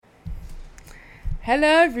Hello,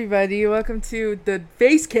 everybody. Welcome to the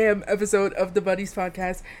face cam episode of the Buddies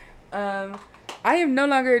podcast. I am no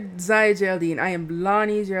longer Zaya Geraldine. I am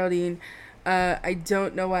Lonnie Geraldine. I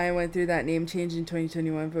don't know why I went through that name change in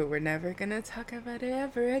 2021, but we're never going to talk about it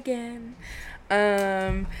ever again.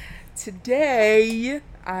 Today,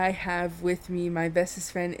 I have with me my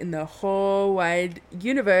bestest friend in the whole wide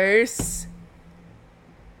universe.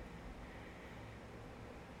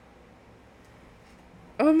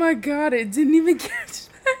 Oh my god, I didn't even catch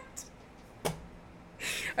that.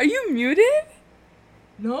 Are you muted?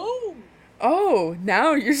 No. Oh,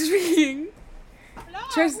 now you're speaking.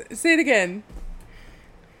 Hello. Say it again.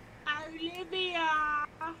 Olivia.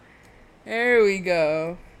 There we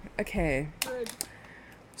go. Okay. Good.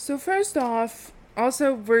 So first off,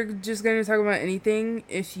 also we're just going to talk about anything.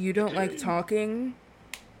 If you don't like talking,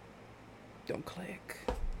 don't click.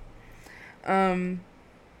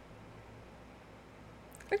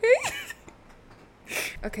 Okay.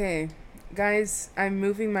 Okay. Guys, I'm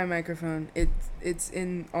moving my microphone. It's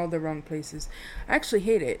in all the wrong places. I actually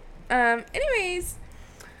hate it. Anyways,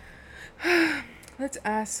 let's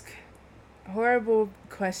ask horrible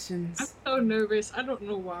questions. I'm so nervous. I don't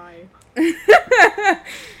know why.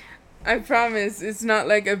 I promise it's not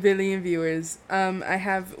like a billion viewers. I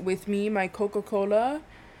have with me my Coca-Cola,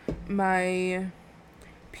 my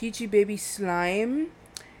Peachy Baby Slime,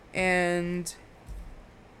 and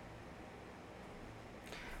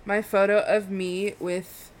my photo of me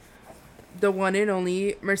with the one and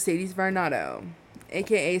only Mercedes Varnado,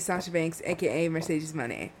 aka Sasha Banks, aka Mercedes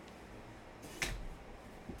Money.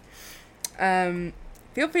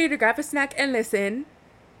 Feel free to grab a snack and listen.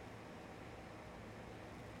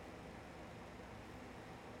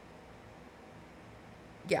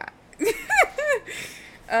 Yeah.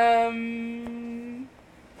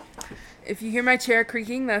 If you hear my chair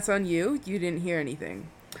creaking, that's on you. You didn't hear anything.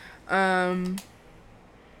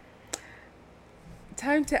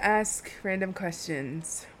 Time to ask random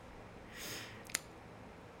questions.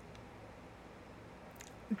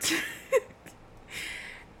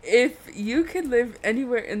 If you could live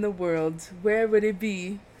anywhere in the world, where would it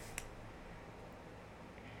be?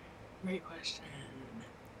 Great question.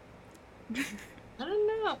 I don't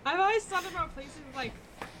know. I've always thought about places like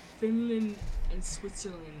Finland and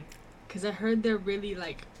Switzerland because I heard they're really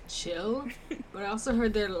like chill, but I also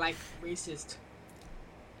heard they're like racist.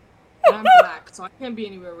 And I'm black, so I can't be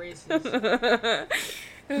anywhere racist.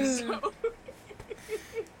 So,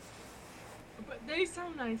 but they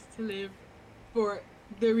sound nice to live for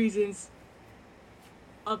the reasons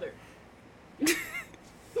other. So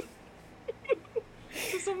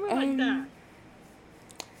somewhere like that.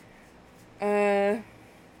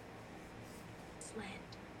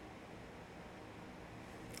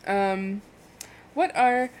 What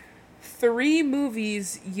are 3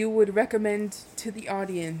 movies you would recommend to the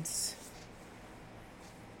audience?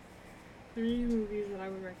 3 movies that I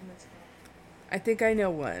would recommend to them. I think I know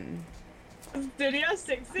one. Studio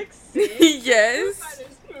 666. Yes.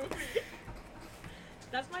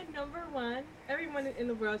 That's my number one. Everyone in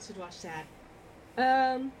the world should watch that.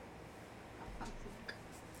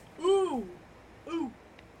 Ooh,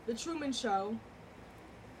 The Truman Show.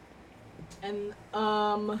 And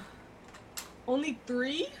only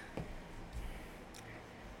 3.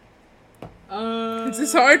 Is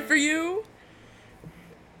this hard for you?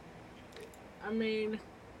 I mean,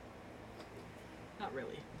 not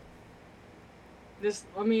really.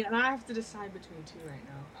 And I have to decide between 2 right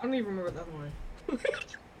now. I don't even remember the other one.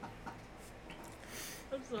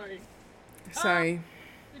 I'm sorry. Sorry.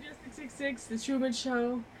 Studio 666, The Truman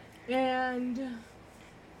Show, and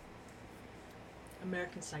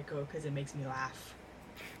American Psycho, because it makes me laugh.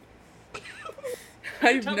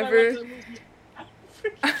 I've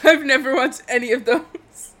never watched any of those.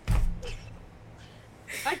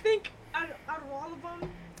 I think out of all of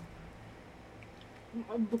them,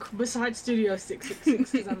 besides Studio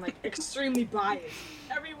 666, because I'm like extremely biased,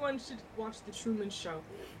 everyone should watch The Truman Show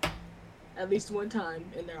at least one time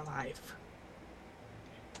in their life.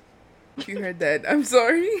 You heard that. I'm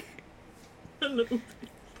sorry. A little bit.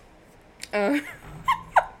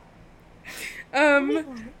 I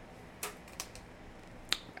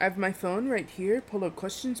have my phone right here. Pull up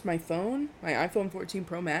questions. My phone, my iPhone 14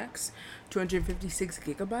 Pro Max, 256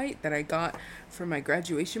 gigabyte that I got for my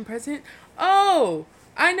graduation present. Oh,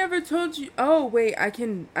 I never told you. Oh, wait, I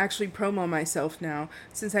can actually promo myself now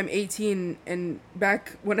since I'm 18. And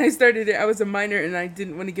back when I started it, I was a minor and I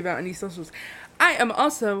didn't want to give out any socials. I am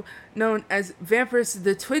also known as Vampirus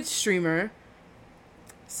the Twitch streamer.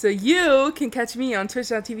 So you can catch me on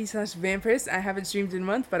twitch.tv/Vampirus. I haven't streamed in a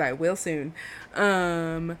month, but I will soon.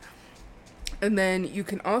 And then you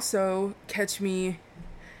can also catch me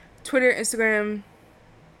Twitter, Instagram,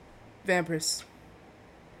 Vampers.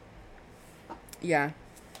 Yeah.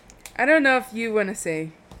 I don't know if you want to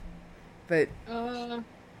say, but I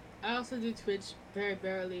also do Twitch very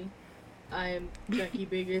barely. I am Becky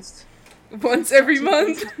Biggest. once every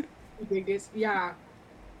month. Biggest, yeah.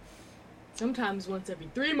 Sometimes once every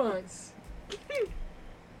 3 months.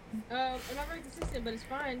 I'm not very consistent, but it's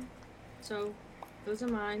fine. So those are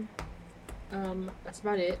mine. That's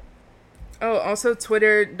about it. Oh, also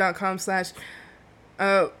twitter.com slash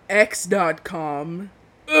x.com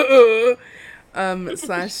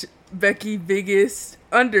slash Becky Biggest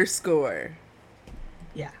underscore.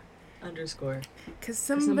 Yeah. Underscore. Cause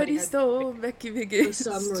somebody stole Becky Biggest.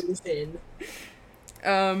 For some reason.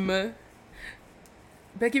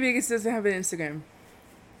 Becky Biggest doesn't have an Instagram.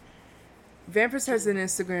 Vampers has an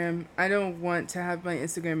Instagram. I don't want to have my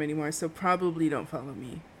Instagram anymore, so probably don't follow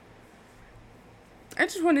me. I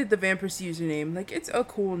just wanted the Vampers username. Like, it's a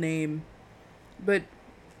cool name, but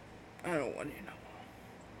I don't want it no more.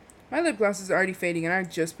 My lip gloss is already fading, and I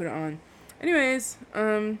just put it on. Anyways,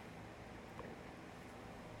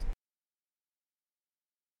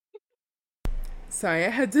 sorry, I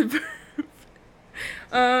had to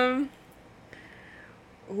burp.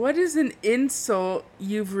 What is an insult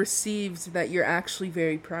you've received that you're actually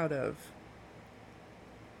very proud of?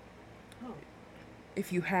 Oh.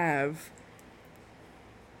 If you have.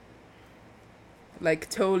 Like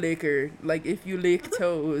toe licker. Like if you lick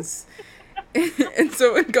toes. And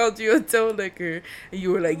someone called you a toe licker. And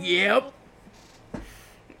you were like, yep.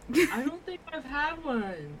 I don't think I've had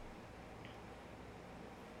one.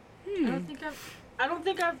 I don't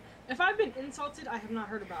think I've, if I've been insulted, I have not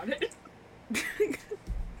heard about it.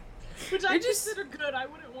 Which I consider good. I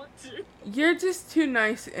wouldn't want to. You're just too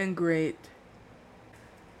nice and great.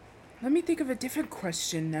 Let me think of a different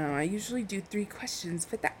question now. I usually do 3 questions,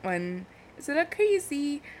 but that one is a little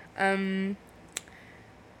crazy.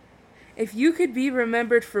 If you could be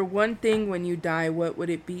remembered for one thing when you die, what would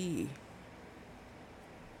it be?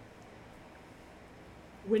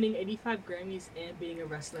 Winning 85 Grammys and being a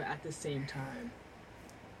wrestler at the same time.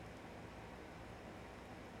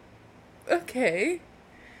 Okay.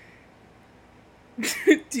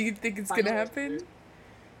 Do you think it's gonna happen? Answer.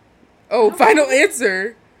 Oh, final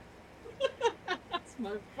answer. That's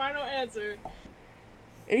my final answer.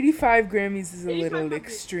 85 Grammys is a little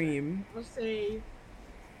extreme. I'll say,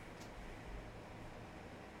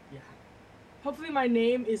 yeah. Hopefully my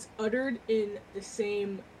name is uttered in the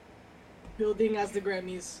same building as the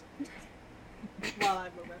Grammys while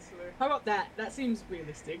I'm a wrestler. How about that? That seems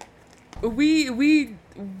realistic. We wait,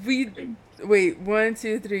 1,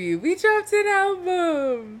 2, 3. We dropped an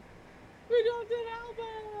album. We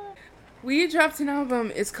dropped an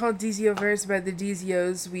album. It's called Dizioverse by the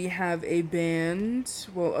Dizios. We have a band,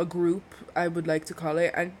 well, a group, I would like to call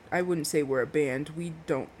it. I wouldn't say we're a band. We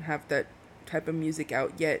don't have that type of music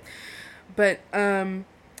out yet. But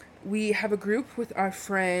we have a group with our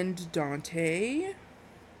friend Dante,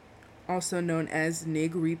 also known as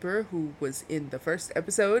Nig Reaper, who was in the first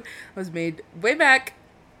episode. It was made way back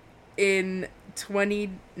in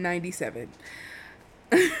 2097.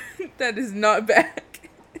 That is not back.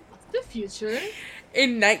 The future.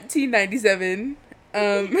 In 1997.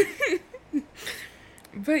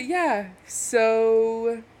 But yeah,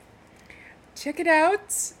 so check it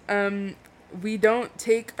out. We don't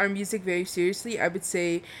take our music very seriously. I would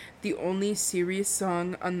say the only serious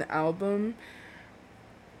song on the album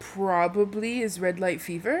probably is Red Light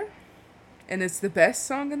Fever, and it's the best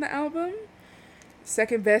song on the album.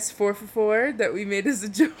 Second best 444 that we made as a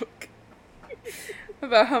joke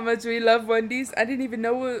about how much we love Wendy's. I didn't even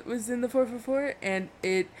know what was in the 444, and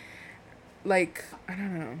it, like, I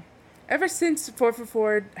don't know. Ever since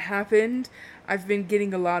 444 happened, I've been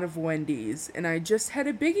getting a lot of Wendy's, and I just had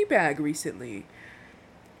a biggie bag recently.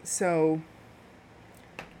 So,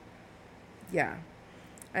 yeah.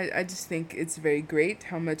 I just think it's very great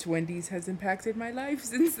how much Wendy's has impacted my life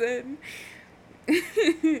since then.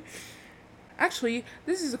 Actually,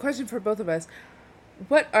 this is a question for both of us.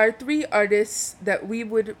 What are 3 artists that we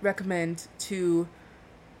would recommend to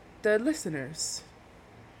the listeners?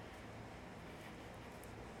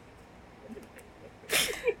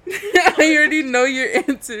 I already know your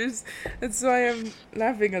answers. That's why I'm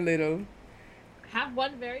laughing a little. I have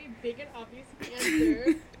one very big and obvious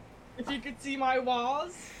answer. If you could see my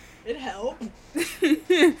walls, it'd help.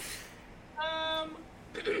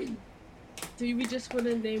 Do we just want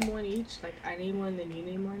to name one each? Like, I name one, then you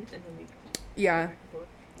name one, and then we... Yeah,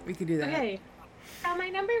 we could do that. Okay. So my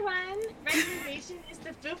number 1 recommendation is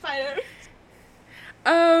the Foo Fighters.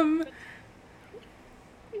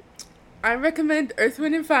 I recommend Earth,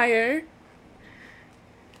 Wind, and Fire.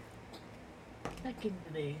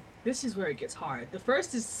 Secondly, this is where it gets hard. The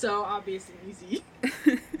first is so obvious and easy.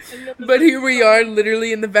 But here we are,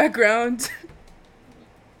 literally in the background.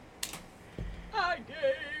 I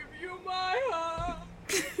gave you my heart,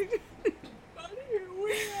 but here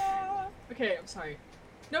we are. Okay, I'm sorry.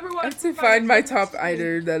 Number one. I have to find my top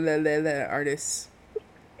artists.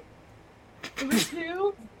 Number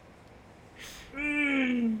two.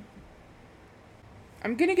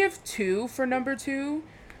 I'm gonna give 2 for number 2.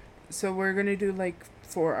 So we're gonna do like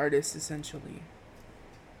 4 artists essentially.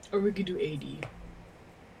 Or we could do 80.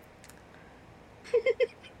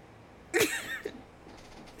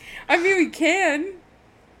 I mean, we can.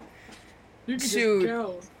 You can Shoot. just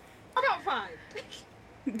go. I got 5.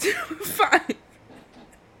 5.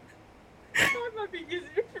 That might be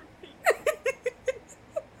easier for me.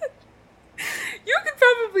 You can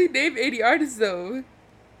probably name 80 artists though.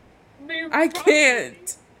 I Probably.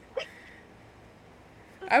 can't.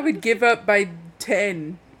 I would give up by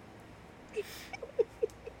 10.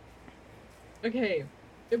 Okay,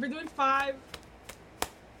 if we're doing 5,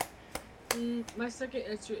 my second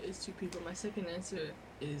answer is 2 people. My second answer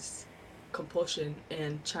is Compulsion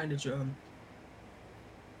and China Drum.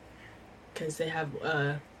 Because they have,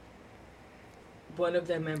 one of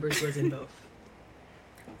their members was in both.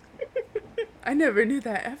 I never knew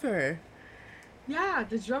that ever. Yeah,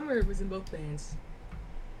 the drummer was in both bands.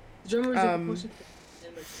 The drummer was in Compulsion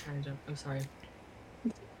and the China Drum. I'm sorry.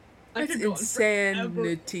 That's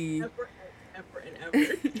insanity. Ever and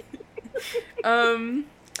ever.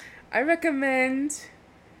 I recommend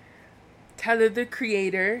Tyler the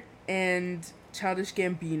Creator and Childish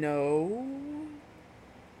Gambino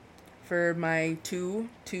for my 2.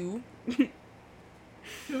 2.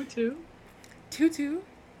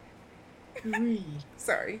 3.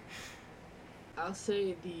 Sorry. I'll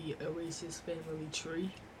say the Oasis family tree.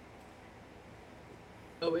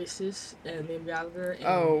 Oasis and Liam Gallagher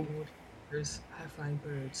and High Flying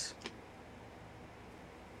Birds.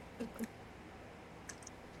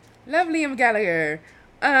 Love Liam Gallagher.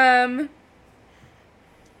 The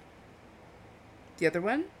other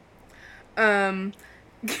one?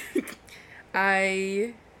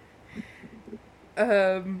 I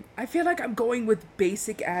feel like I'm going with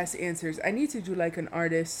basic ass answers. I need to do like an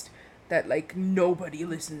artist that like nobody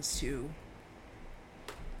listens to.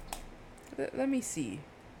 Let me see.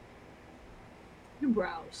 You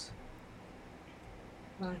browse.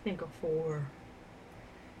 I think of 4.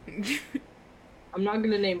 I'm not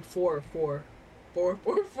gonna name 4. 4.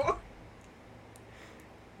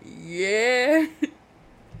 Yeah.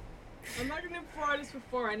 I'm not gonna name 4 artists for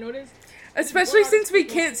 4. I noticed. Especially since we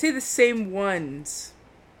can't say the same ones.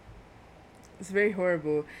 It's very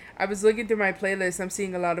horrible. I was looking through my playlist. I'm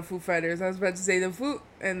seeing a lot of Foo Fighters. I was about to say the Foo,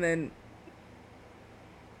 and then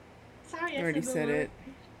Sorry, I already said it.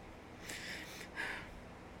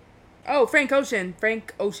 Oh, Frank Ocean.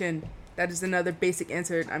 Frank Ocean. That is another basic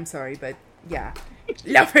answer. I'm sorry, but yeah.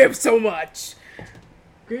 Love him so much.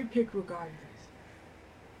 Great pick regardless.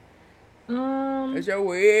 It's your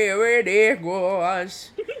way where there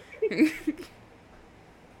goes.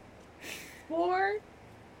 4,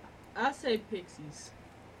 I'll say Pixies.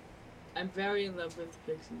 I'm very in love with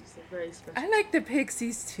Pixies. They're very special. I like the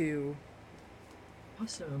Pixies too.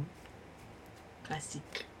 Awesome.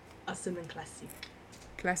 Classic. Awesome and classic.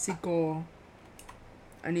 Classical.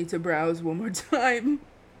 I need to browse one more time.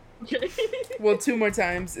 Okay. Well, 2 more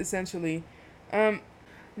times, essentially.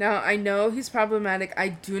 Now, I know he's problematic. I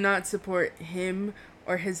do not support him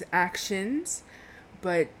or his actions,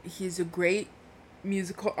 but he's a great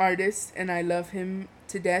musical artist, and I love him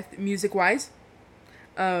to death, music-wise.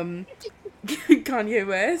 Kanye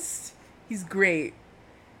West, he's great.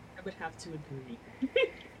 I would have to agree.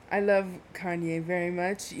 I love Kanye very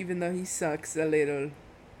much, even though he sucks a little.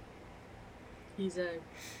 He's a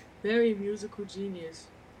very musical genius,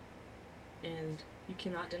 and you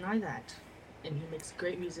cannot deny that. And he makes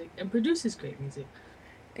great music and produces great music.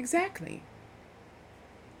 Exactly.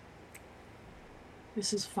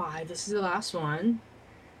 This is 5. This is the last one.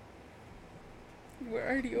 We're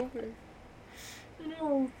already over.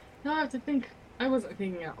 No. Now I have to think. I wasn't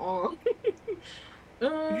thinking at all.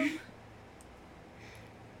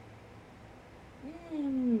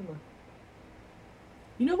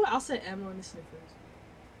 You know what? I'll say Ammo and the Sniffers.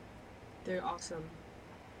 They're awesome.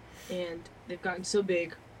 And they've gotten so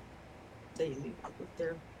big lately.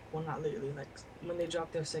 Well, not lately. Like, when they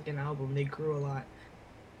dropped their second album, they grew a lot.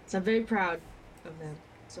 So I'm very proud of them.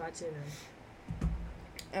 So I'd say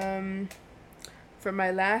them. For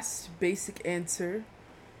my last basic answer,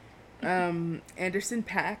 Anderson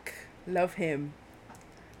 .Paak, love him.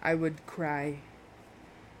 I would cry.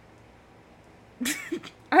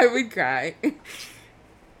 I would cry.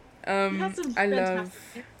 He has some I fantastic love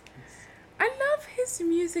answers. I love his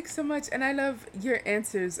music so much, and I love your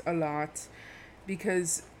answers a lot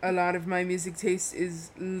because a lot of my music taste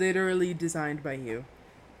is literally designed by you.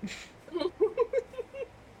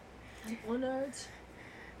 I'm honored.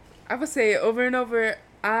 I would say over and over,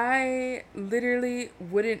 I literally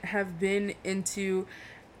wouldn't have been into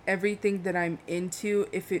everything that I'm into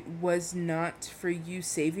if it was not for you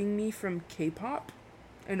saving me from K-pop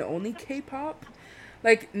and only K-pop.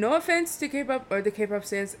 Like, no offense to K-pop or the K-pop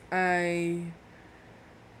fans, I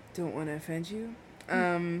don't want to offend you.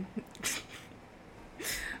 Um,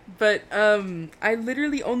 but I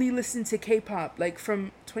literally only listened to K-pop. Like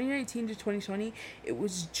from 2019 to 2020, it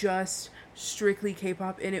was just strictly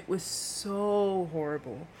K-pop, and it was so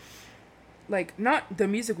horrible. Like, not the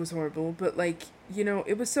music was horrible, but like, you know,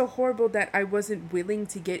 it was so horrible that I wasn't willing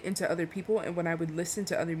to get into other people, and when I would listen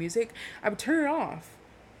to other music, I would turn it off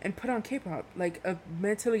and put on K-pop like a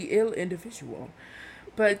mentally ill individual.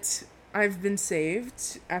 But I've been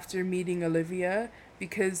saved after meeting Olivia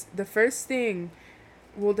because the first few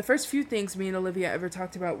things me and Olivia ever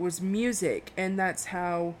talked about was music, and that's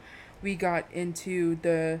how we got into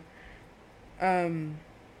the um,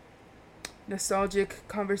 nostalgic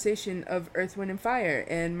conversation of Earth, Wind, and Fire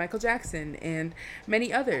and Michael Jackson and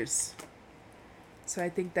many others. So I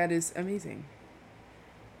think that is amazing.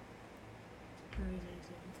 Very amazing.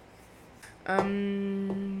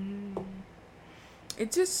 Um,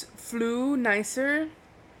 it just flew nicer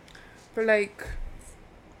for like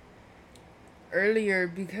earlier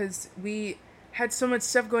because we had so much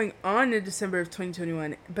stuff going on in December of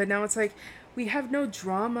 2021, but now it's like we have no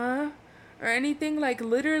drama or anything. Like,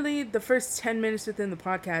 literally, the first 10 minutes within the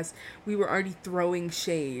podcast, we were already throwing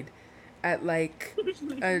shade at like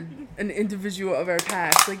an individual of our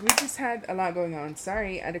past. Like, we just had a lot going on.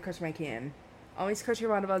 Sorry, I had to crush my can. Always crush your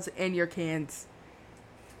water bottles and your cans.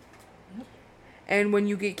 Yep. And when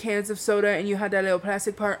you get cans of soda and you have that little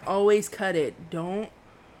plastic part, always cut it. Don't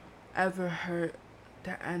ever hurt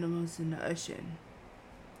the animals in the ocean.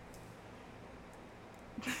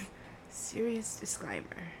 Serious disclaimer.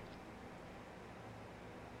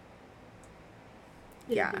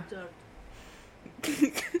 Yeah.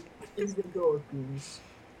 It's the darkness.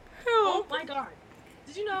 Oh Oh my god.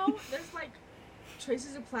 Did you know there's like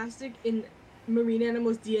traces of plastic in marine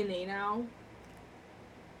animals' DNA now?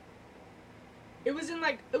 It was in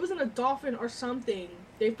a dolphin or something.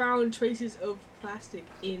 They found traces of plastic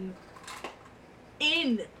in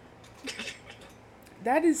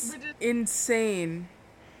that is which is insane.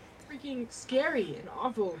 freaking scary and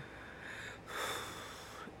awful.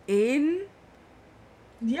 In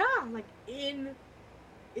Yeah, like in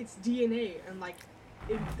its DNA and like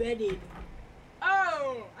embedded.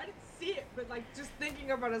 Oh, I didn't see it, but like just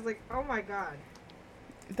thinking about it, I was like, oh my god.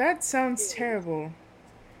 that sounds terrible.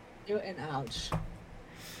 Ew and ouch.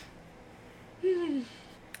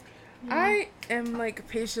 I am like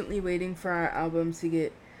patiently waiting for our album to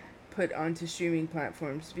get put onto streaming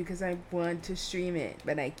platforms because I want to stream it,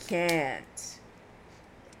 but I can't.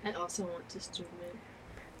 I also want to stream it.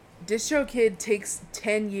 DistroKid takes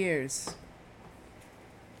 10 years.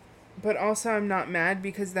 But also I'm not mad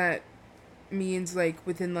because that means like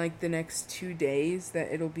within like the next 2 days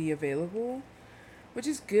that it'll be available, which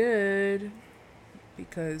is good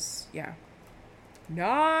because yeah.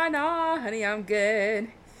 Nah, honey, I'm good.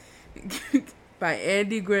 By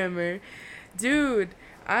Andy Grammer. Dude,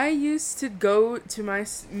 I used to go to my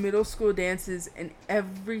middle school dances, and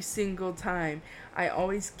every single time I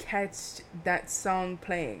always catched that song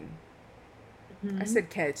playing. I said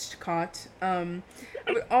caught. I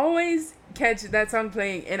would always catch that song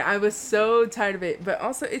playing, and I was so tired of it. But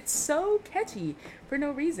also, it's so catchy for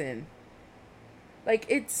no reason. Like,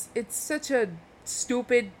 it's such a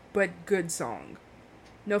stupid but good song.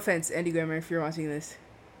 No offense, Andy Grammer, if you're watching this.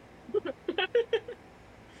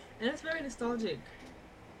 And it's very nostalgic.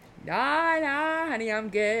 Nah, honey, I'm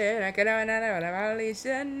good. I could have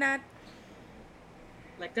should not.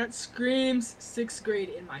 Like that screams 6th grade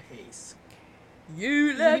in my face.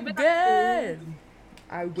 You Leave look it at good.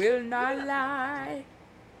 I will not lie.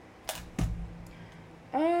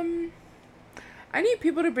 I need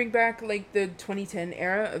people to bring back like the 2010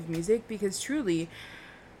 era of music because truly,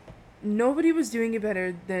 nobody was doing it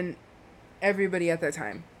better than everybody at that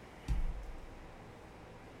time.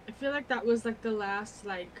 I feel like that was like the last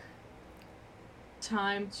like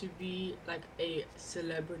time to be like a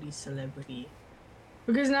celebrity.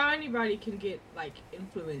 Because now anybody can get like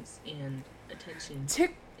influence and attention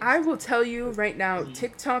I will tell you right now,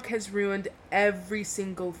 TikTok has ruined every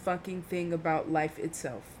single fucking thing about life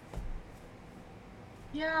itself.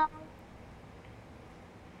 Yeah.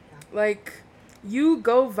 Like, you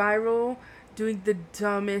go viral doing the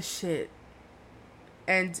dumbest shit,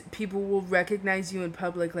 and people will recognize you in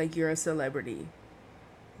public like you're a celebrity.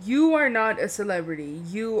 You are not a celebrity.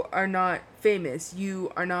 You are not famous.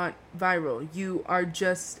 You are not viral. You are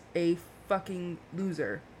just a fucking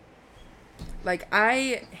loser. Like,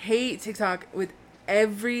 I hate TikTok with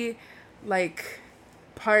every, like,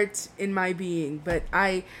 part in my being, but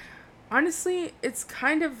I honestly, it's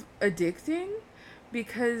kind of addicting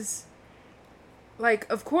because, like,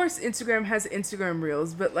 of course, Instagram has Instagram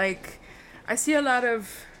Reels, but, like, I see a lot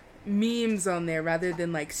of memes on there rather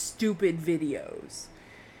than, like, stupid videos.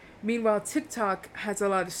 Meanwhile, TikTok has a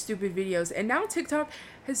lot of stupid videos, and now TikTok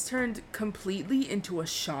has turned completely into a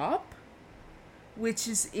shop, which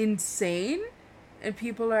is insane. And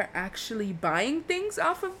people are actually buying things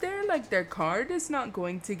off of there, like their card is not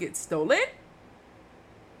going to get stolen.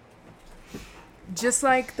 Just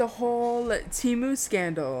like the whole Temu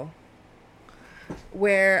scandal,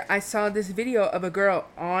 where I saw this video of a girl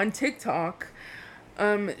on TikTok.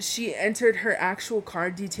 She entered her actual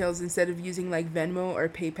card details instead of using like Venmo or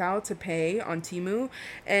PayPal to pay on Temu,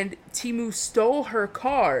 and Temu stole her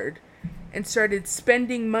card and started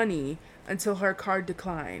spending money until her card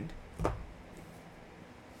declined.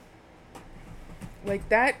 Like,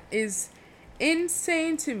 that is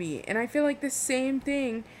insane to me, and I feel like the same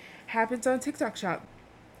thing happens on TikTok Shop.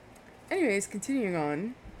 Anyways, continuing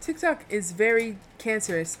on, TikTok is very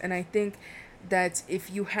cancerous, and I think that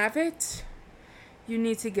if you have it, you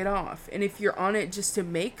need to get off. And if you're on it just to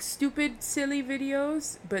make stupid, silly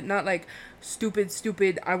videos, but not like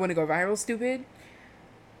stupid, I want to go viral stupid,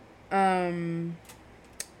 have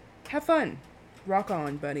fun. Rock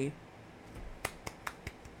on, buddy.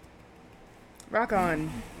 Rock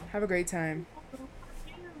on. Have a great time.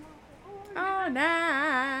 All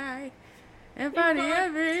night. And party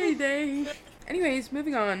every day. Anyways,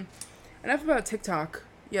 moving on. Enough about TikTok.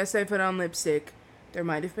 Yes, I put on lipstick. There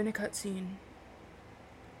might have been a cutscene.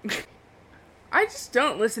 I just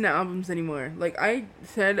don't listen to albums anymore. Like, I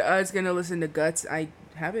said I was gonna listen to Guts. I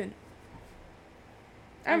haven't.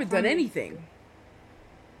 I haven't done anything.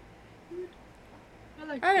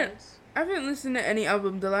 I haven't listened to any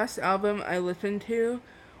album. The last album I listened to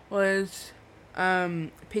was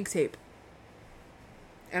Pink Tape.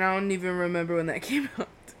 And I don't even remember when that came out.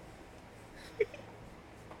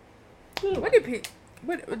 When did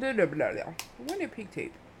Pink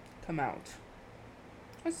Tape come out?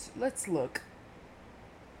 Let's look.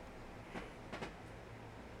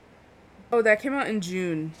 Oh, that came out in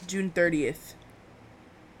June 30th.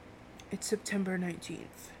 It's September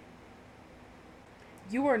 19th.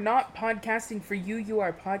 You are not podcasting for you. You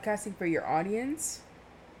are podcasting for your audience.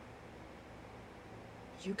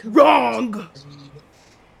 Wrong!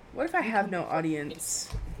 What if I have no audience?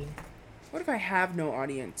 What if I have no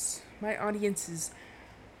audience? My audience is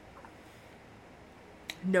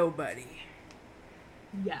nobody.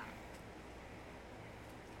 Yeah.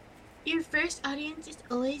 Your first audience is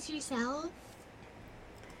always yourself?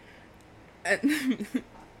 And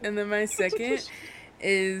then my second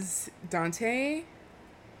is Dante.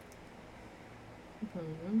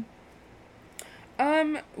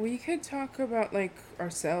 We could talk about, like,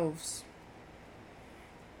 ourselves.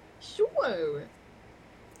 Sure.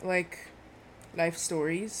 Like, life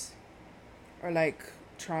stories. Or, like,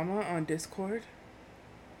 trauma on Discord.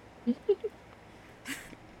 Sure.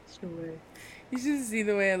 You should see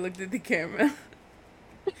the way I looked at the camera.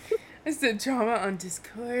 I said trauma on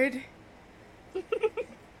Discord.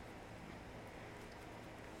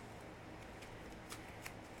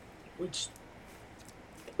 Which...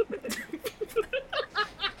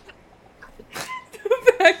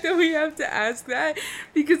 The fact that we have to ask that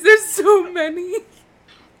because there's so many.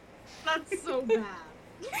 That's so bad.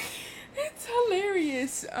 It's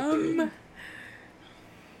hilarious.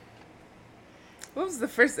 What was the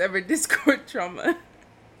first ever Discord trauma?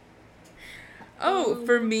 Oh,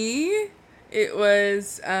 for me, it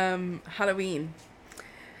was Halloween.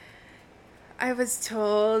 I was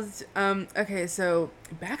told, okay, so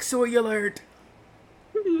backstory alert.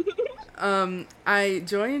 I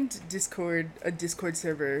joined a Discord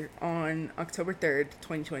server on October 3rd,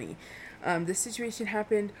 2020. This situation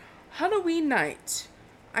happened Halloween night.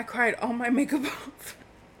 I cried all my makeup off.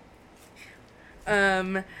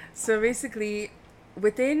 So basically,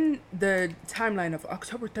 within the timeline of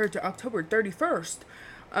October 3rd to October 31st,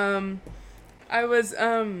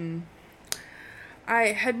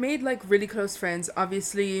 I had made, like, really close friends.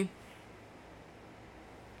 Obviously,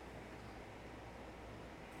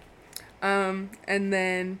 And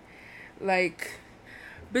then, like,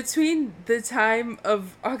 between the time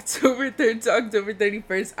of October 3rd to October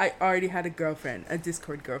 31st, I already had a girlfriend, a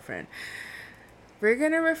Discord girlfriend. We're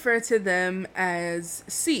going to refer to them as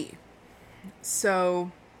C.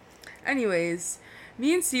 So, anyways,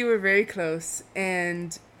 me and C were very close,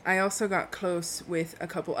 and I also got close with a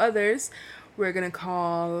couple others. We're going to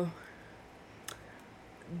call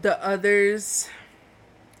the others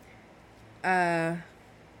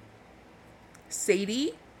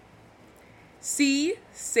Sadie. C,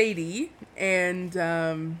 Sadie, and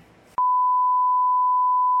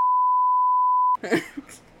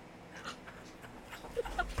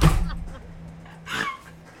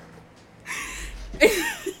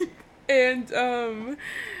and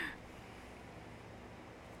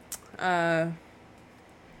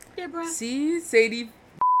Deborah. C, Sadie,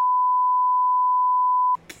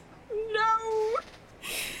 No.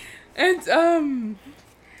 and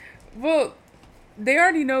well, they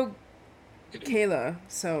already know Kayla,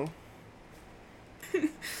 so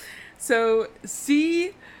so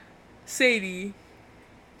C, Sadie,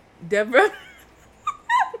 Deborah,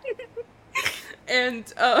 and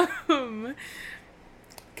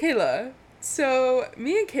Kayla. So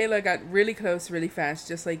me and Kayla got really close really fast,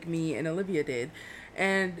 just like me and Olivia did.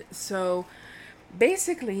 And so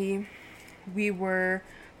basically we were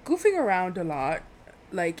goofing around a lot,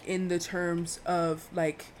 like in the terms of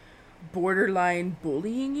like borderline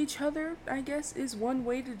bullying each other, I guess is one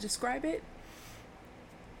way to describe it.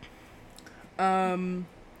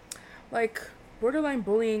 Like borderline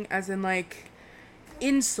bullying as in like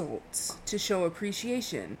insults to show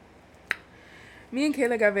appreciation. Me and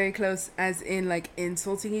Kayla got very close as in like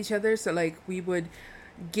insulting each other. So like we would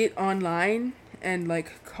get online and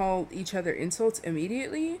like call each other insults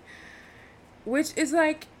immediately, which is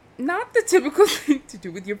like not the typical thing to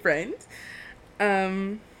do with your friend.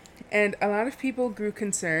 And a lot of people grew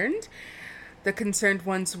concerned. The concerned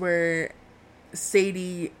ones were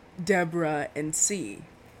Sadie, Deborah, and C.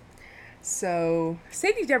 So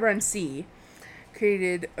Sadie, Deborah, and C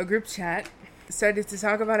created a group chat, started to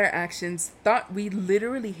talk about our actions, thought we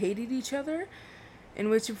literally hated each other, in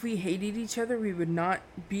which if we hated each other, we would not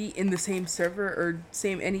be in the same server or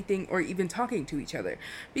same anything or even talking to each other.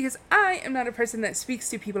 Because I am not a person that speaks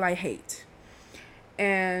to people I hate.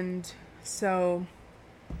 And so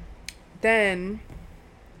then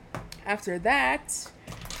after that,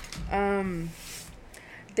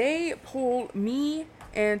 they pulled me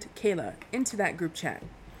and Kayla into that group chat.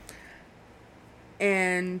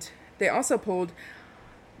 And they also pulled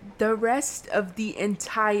the rest of the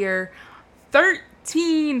entire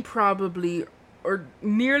 13 probably, or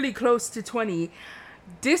nearly close to 20,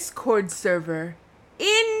 Discord server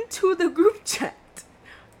into the group chat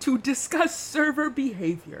to discuss server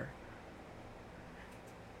behavior.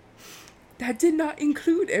 That did not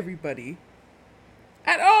include everybody.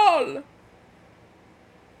 At all!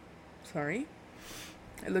 Sorry.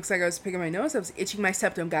 It looks like I was picking my nose. I was itching my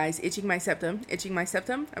septum, guys. Itching my septum. Itching my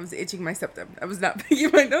septum. I was itching my septum. I was not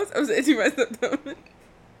picking my nose. I was itching my septum.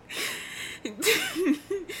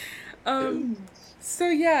 So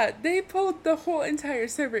yeah, they pulled the whole entire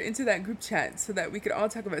server into that group chat so that we could all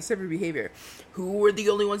talk about server behavior. Who were the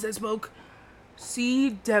only ones that spoke? C,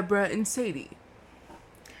 Deborah, and Sadie.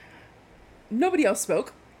 Nobody else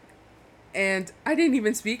spoke. And I didn't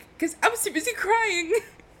even speak because I was too busy crying.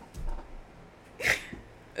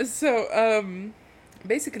 So,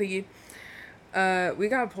 basically, we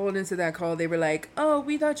got pulled into that call. They were like, "Oh,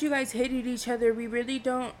 we thought you guys hated each other. We really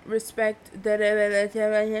don't respect." That's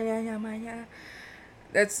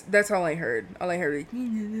all I heard. All I heard was,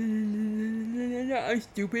 "I'm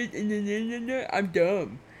stupid. I'm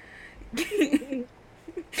dumb."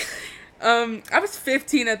 I was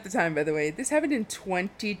 15 at the time, by the way. This happened in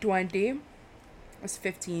 2020. I was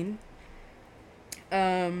 15.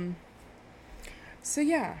 So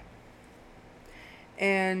yeah.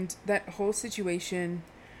 And that whole situation,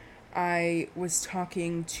 I was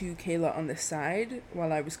talking to Kayla on the side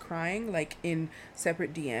while I was crying, like in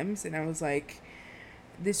separate DMs, and I was like,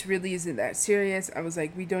 this really isn't that serious. I was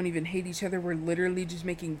like, we don't even hate each other. We're literally just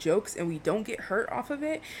making jokes and we don't get hurt off of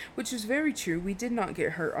it, which is very true. We did not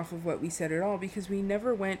get hurt off of what we said at all because we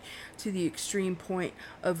never went to the extreme point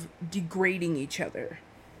of degrading each other.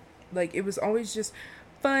 Like, it was always just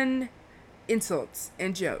fun insults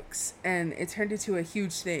and jokes, and it turned into a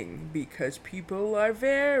huge thing because people are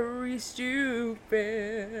very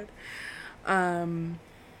stupid.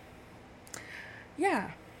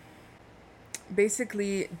 Yeah.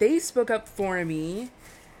 Basically, they spoke up for me,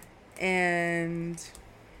 and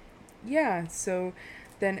yeah, so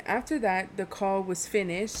then after that, the call was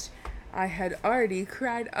finished. I had already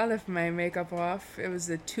cried all of my makeup off. It was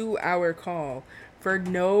a 2-hour call for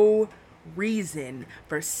no reason,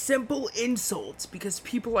 for simple insults, because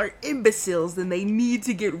people are imbeciles and they need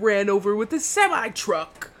to get ran over with a semi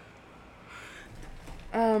truck.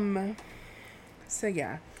 So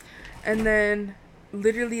yeah. And then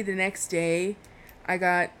literally the next day, I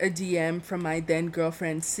got a DM from my then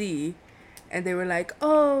girlfriend C, and they were like,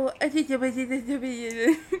 "Oh,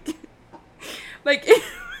 like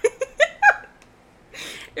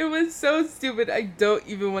it was so stupid. I don't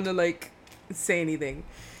even want to like say anything.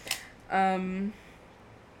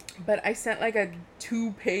 But I sent like a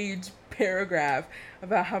 2-page paragraph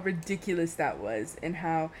about how ridiculous that was and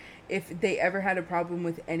how if they ever had a problem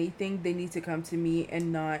with anything, they need to come to me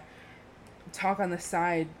and not talk on the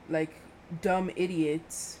side like dumb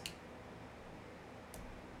idiots.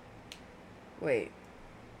 Wait.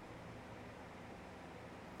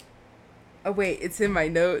 Oh, wait, it's in my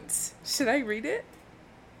notes. Should I read it?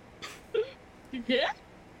 Yeah.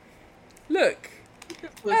 Look.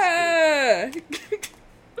 Ah!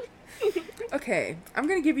 Okay, I'm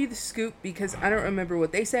gonna give you the scoop because I don't remember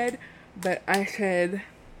what they said, but I said.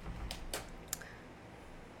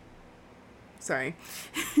 Sorry.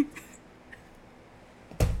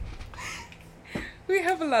 We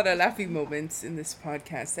have a lot of laughing moments in this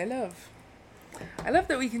podcast. I love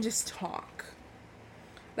that we can just talk.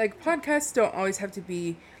 Like, podcasts don't always have to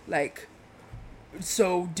be like,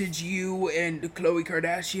 so did you and Khloe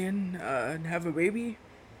Kardashian have a baby?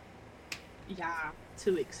 Yeah,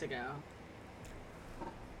 2 weeks ago.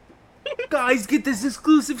 Guys, get this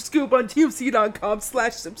exclusive scoop on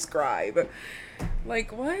tmc.com/subscribe.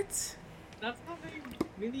 Like, what? That's how they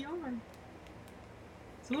really are.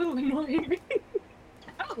 It's a little annoying.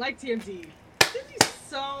 I don't like TMZ. TMZ's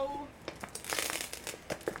so...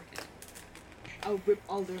 I'll rip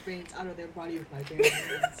all their veins out of their body with my bare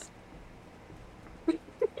hands.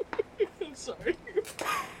 I'm sorry.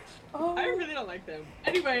 Oh. I really don't like them.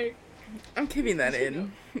 Anyway. I'm keeping that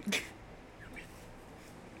in.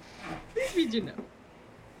 Please read your note.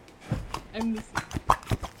 I'm listening.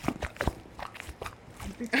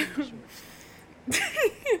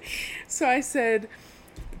 So I said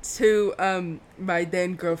to my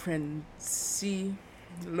then girlfriend C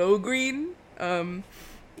Logreen,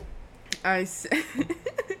 I said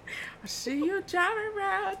I see you driving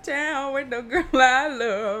around town with the girl I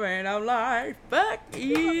love and I'm like, fuck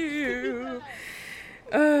you.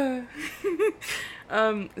 So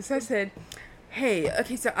I said, hey,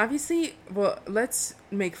 okay, so obviously, well, let's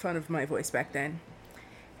make fun of my voice back then.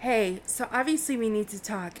 Hey, so obviously we need to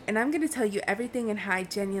talk, and I'm going to tell you everything and how I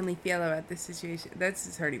genuinely feel about this situation. That's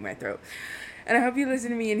just hurting my throat. And I hope you listen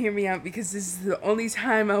to me and hear me out because this is the only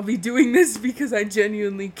time I'll be doing this because I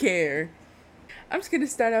genuinely care. I'm just going to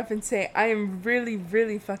start off and say I am really,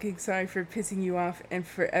 really fucking sorry for pissing you off and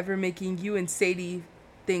forever making you and Sadie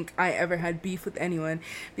think I ever had beef with anyone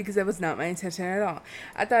because that was not my intention at all.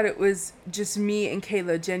 I thought it was just me and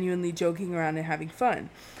Kayla genuinely joking around and having fun.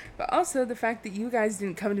 But also the fact that you guys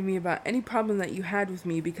didn't come to me about any problem that you had with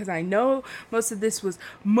me because I know most of this was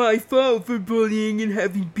my fault for bullying and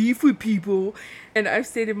having beef with people. And I've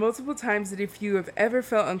stated multiple times that if you have ever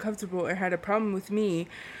felt uncomfortable or had a problem with me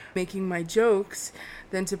making my jokes,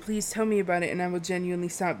 then to please tell me about it and I will genuinely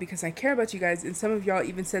stop because I care about you guys. And some of y'all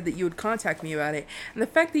even said that you would contact me about it. And the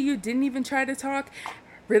fact that you didn't even try to talk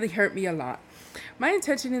really hurt me a lot. My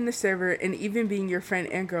intention in the server, and even being your friend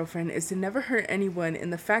and girlfriend, is to never hurt anyone,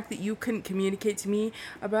 and the fact that you couldn't communicate to me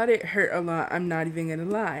about it hurt a lot, I'm not even gonna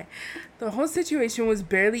lie. The whole situation was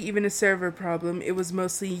barely even a server problem. It was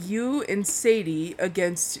mostly you and Sadie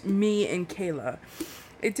against me and Kayla.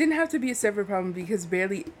 It didn't have to be a separate problem because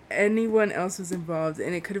barely anyone else was involved,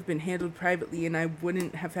 and it could have been handled privately, and I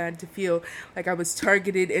wouldn't have had to feel like I was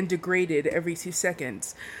targeted and degraded every 2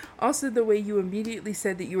 seconds. Also, the way you immediately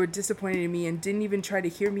said that you were disappointed in me and didn't even try to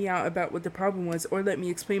hear me out about what the problem was or let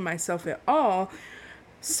me explain myself at all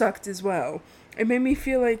sucked as well. It made me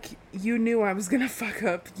feel like you knew I was gonna fuck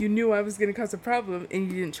up, you knew I was gonna cause a problem, and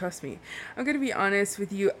you didn't trust me. I'm gonna be honest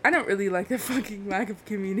with you, I don't really like the fucking lack of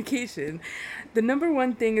communication. The number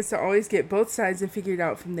one thing is to always get both sides and figure it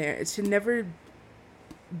out from there. It should never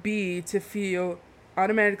be to feel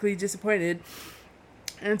automatically disappointed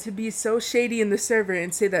and to be so shady in the server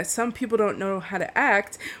and say that some people don't know how to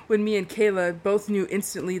act when me and Kayla both knew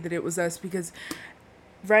instantly that it was us because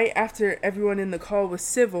right after everyone in the call was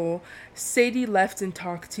civil, Sadie left and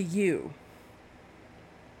talked to you.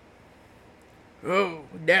 Oh,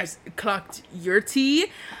 that's clocked your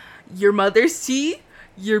tea, your mother's tea,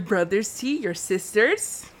 your brother's tea, your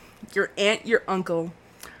sister's, your aunt, your uncle,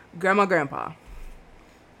 grandma, grandpa.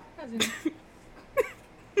 Cousin.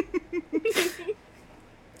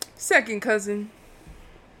 Second cousin.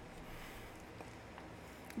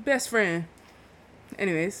 Best friend.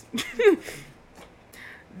 Anyways.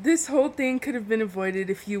 This whole thing could have been avoided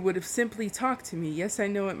if you would have simply talked to me. Yes, I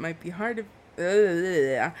know it might be hard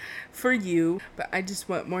for you, but I just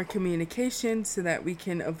want more communication so that we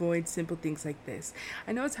can avoid simple things like this.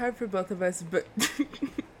 I know it's hard for both of us, but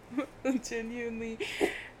genuinely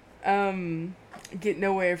get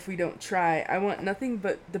nowhere if we don't try. I want nothing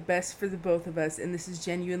but the best for the both of us, and this is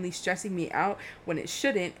genuinely stressing me out when it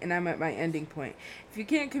shouldn't, and I'm at my ending point. If you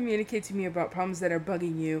can't communicate to me about problems that are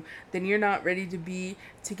bugging you, then you're not ready to be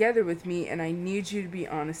together with me, and I need you to be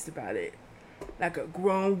honest about it. Like a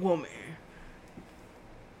grown woman.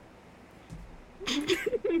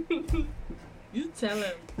 You tell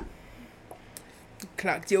him.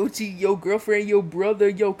 Clocked your girlfriend, your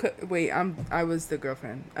brother, wait, I was the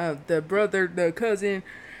girlfriend. The brother, the cousin.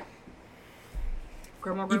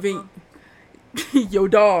 Grandma. Even your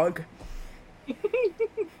dog.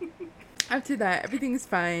 After that, everything is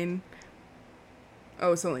fine.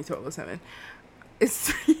 Oh, it's only 12:07.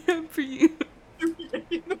 It's 3 a.m. for you. In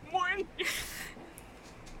the morning.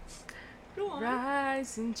 Go on.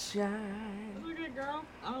 Rise and shine. That's okay, girl.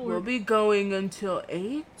 We'll be going until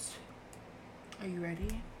 8. Are you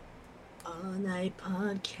ready? All Night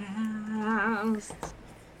Podcast.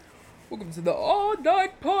 Welcome to the All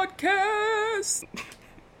Night Podcast.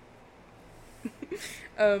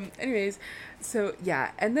 Anyways, so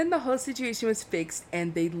yeah, and then the whole situation was fixed,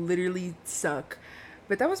 and they literally suck.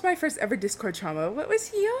 But that was my first ever Discord trauma. What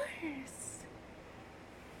was yours?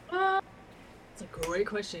 It's a great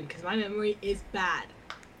question because my memory is bad.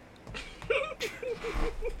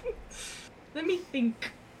 Let me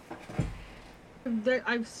think.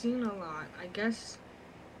 I've seen a lot. I guess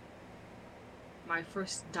my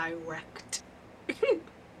first direct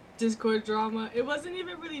Discord drama. It wasn't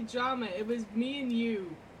even really drama. It was me and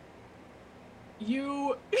you. Do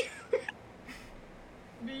you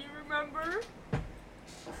remember?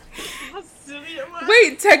 How silly it was.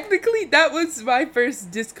 Wait, technically that was my first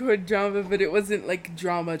Discord drama, but it wasn't like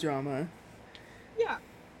drama. Yeah.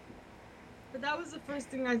 But that was the first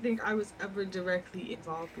thing I think I was ever directly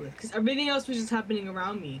involved with. Because everything else was just happening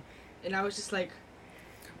around me. And I was just like...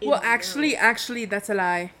 Well, actually, that's a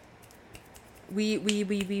lie. We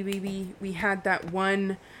had that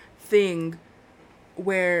one thing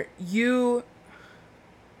where you...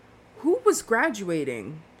 Who was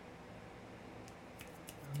graduating?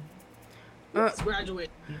 Graduate.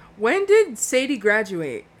 When did Sadie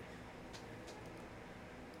graduate?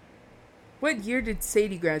 What year did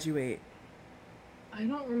Sadie graduate? I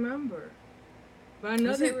don't remember. But I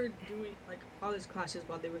know they were doing like college classes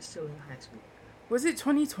while they were still in high school. Was it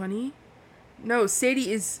 2020? No,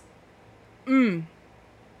 Sadie is...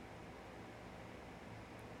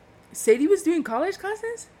 Sadie was doing college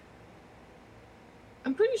classes?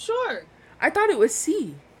 I'm pretty sure. I thought it was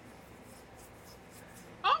C.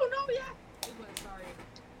 Oh, no, yeah. It was, sorry.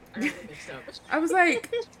 I got it mixed up. I was like...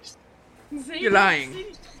 Sadie, You're lying.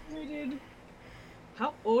 Sadie graduated.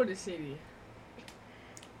 How old is Sadie?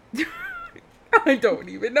 I don't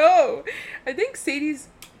even know. I think Sadie's...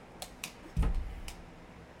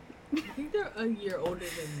 I think they're a year older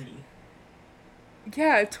than me.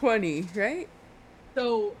 Yeah, 20, right?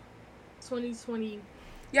 So, 2020...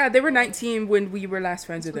 Yeah, they were 19 when we were last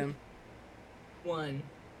friends with them. One.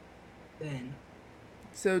 Then.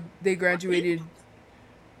 So they graduated...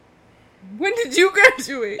 When did you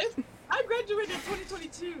graduate? I graduated in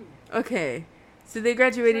 2022. Okay. So they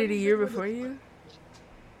graduated a year before you?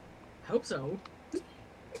 I hope so.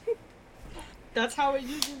 That's how it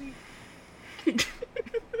usually...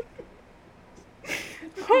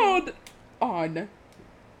 Hold on.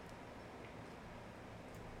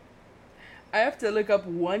 I have to look up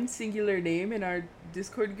one singular name in our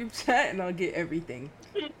Discord group chat and I'll get everything.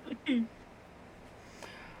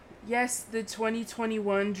 Yes, the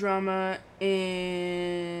 2021 drama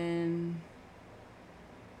in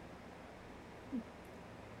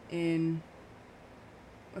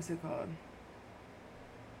what's it called?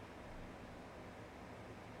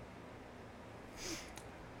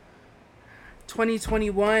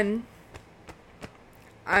 (2021).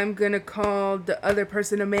 I'm gonna call the other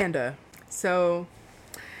person Amanda. So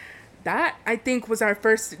that I think was our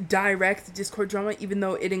first direct Discord drama, even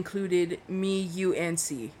though it included me, you, and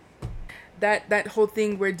C. That whole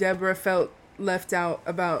thing where Deborah felt left out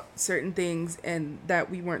about certain things and that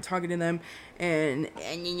we weren't talking to them, and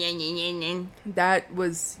that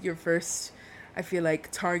was your first, I feel like,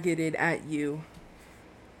 targeted at you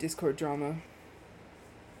Discord drama.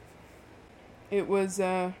 It was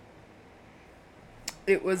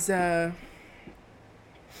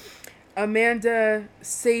Amanda,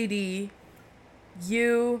 Sadie,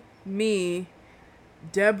 you, me,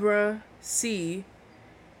 Deborah, C,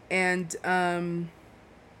 and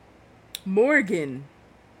Morgan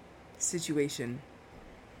situation.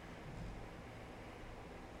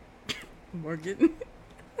 Morgan.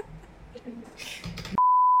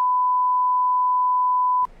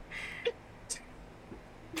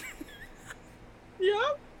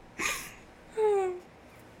 Yeah.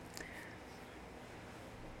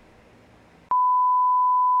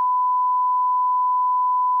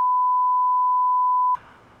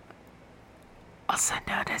 Also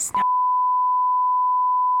known as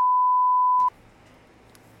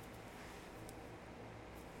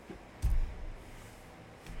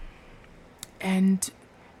and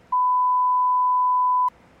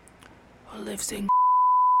who lives in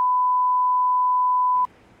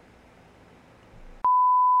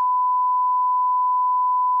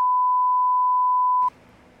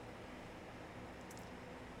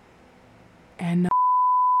and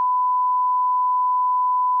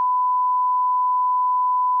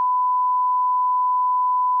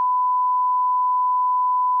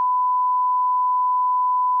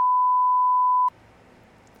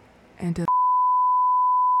and oh,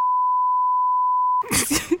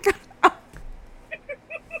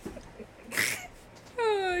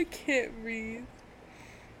 I can't breathe.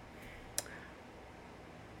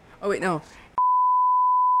 Oh wait, no.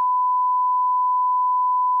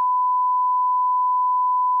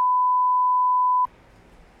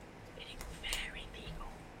 Very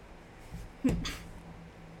legal.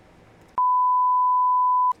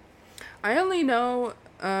 I only know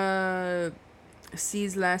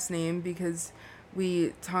C's last name because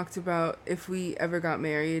we talked about if we ever got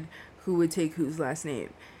married, who would take whose last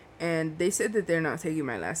name. And they said that they're not taking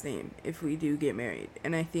my last name if we do get married.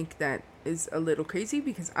 And I think that is a little crazy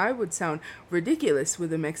because I would sound ridiculous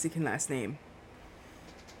with a Mexican last name.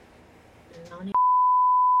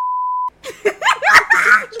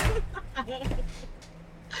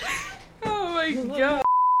 Oh my god.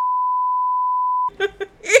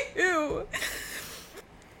 Ew.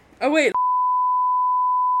 Oh wait.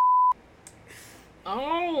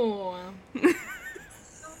 Oh.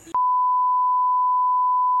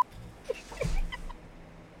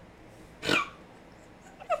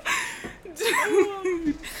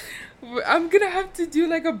 I'm gonna have to do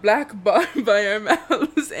like a black bar by our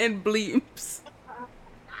mouths and bleeps.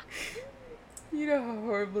 You know how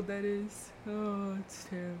horrible that is. Oh, it's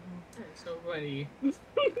terrible. That's so funny.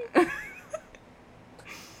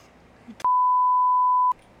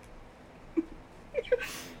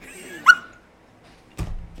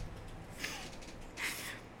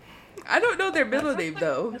 I don't know their middle name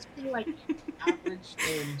though. That's pretty like average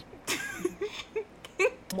named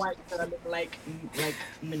white that look like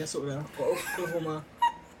Minnesota or Oklahoma.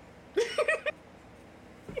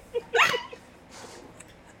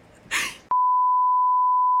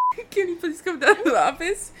 Can you please come down to the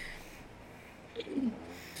office?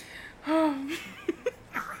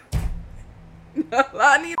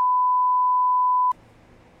 Lani.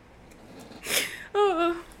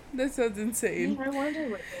 Oh, that sounds insane. I wonder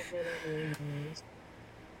what their middle name is.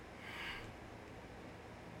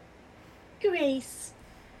 Grace.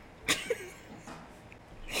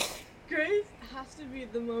 Grace has to be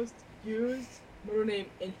the most used middle name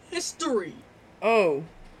in history. Oh,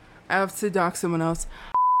 I have to dox someone else.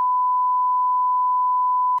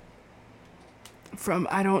 From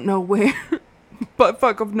I don't know where, but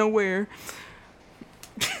fuck of nowhere.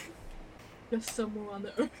 Just somewhere on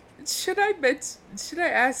the earth. Should I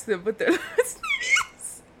ask them what their last name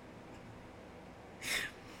is?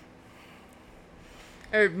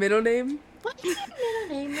 Or middle name? What's your middle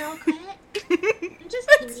name, real quick? I'm just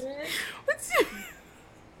curious. What's your...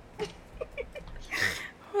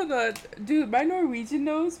 Hold on. Dude, my Norwegian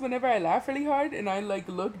nose, whenever I laugh really hard and I like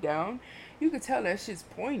look down, you could tell that shit's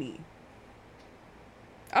pointy.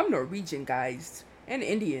 I'm Norwegian, guys. And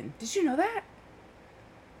Indian. Did you know that?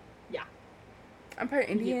 Yeah. I'm part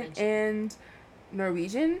Indian and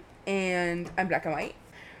Norwegian, and I'm black and white.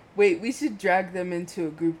 Wait, we should drag them into a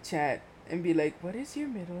group chat and be like, what is your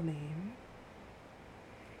middle name?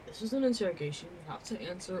 This is an interrogation. You have to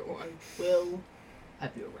answer or I will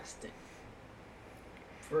have you arrested.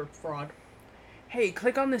 For fraud. Hey,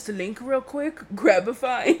 click on this link real quick.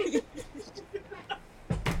 Grabify.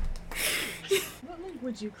 What link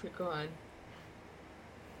would you click on?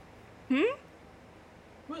 Hmm?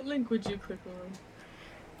 What link would you click on?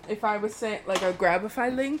 If I was sent like a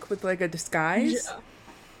Grabify link with like a disguise.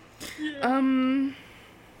 Yeah.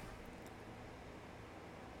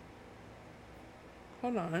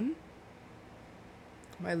 Hold on.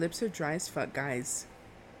 My lips are dry as fuck, guys.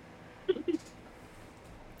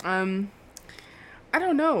 Um, I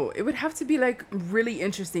don't know. It would have to be like really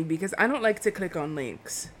interesting because I don't like to click on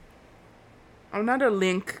links. I'm not a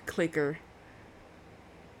link clicker.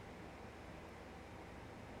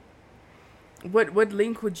 What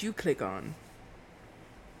link would you click on?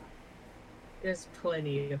 There's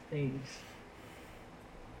plenty of things.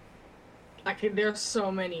 There's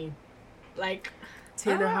so many. Like, I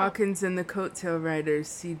Taylor don't know. Hawkins and the Coattail Riders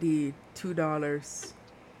CD, $2.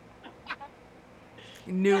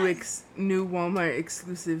 Yes! New Walmart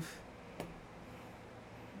exclusive.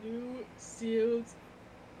 New sealed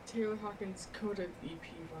Taylor Hawkins Coda EP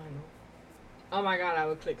vinyl. Oh my god, I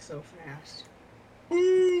would click so fast.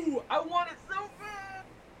 Ooh, I want it so bad.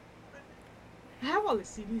 I have all the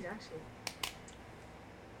CDs actually.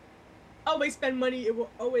 Always spend money, it will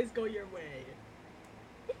always go your way.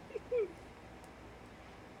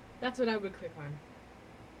 That's what I would click on. What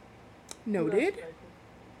else Noted. would I click?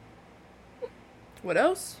 What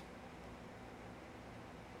else?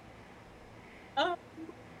 Um,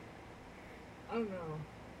 I don't know.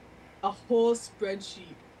 A whole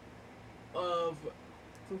spreadsheet of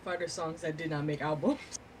Foo Fighters songs that did not make albums.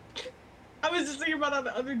 I was just thinking about that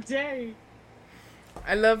the other day.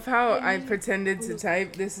 I love how I I need pretended all to of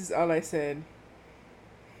type. This is all I said.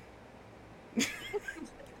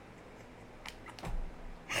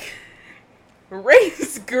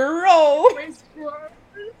 Race girl. Race Girl.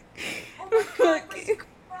 Oh my god, Race Girl.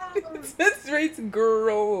 It says race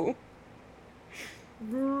girl.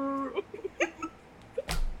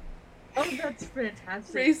 Oh, that's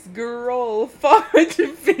fantastic. Race girl. Fudge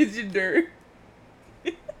fidgeter.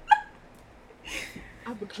 I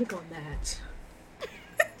would click on that.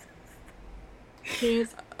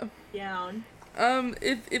 Hands down.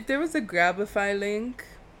 If there was a Grabify link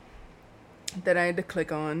that I had to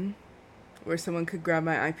click on, where someone could grab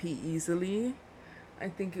my IP easily, I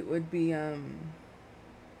think it would be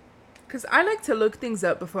because I like to look things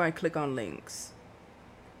up before I click on links.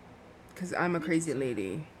 Because I'm a crazy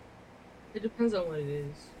lady. It depends on what it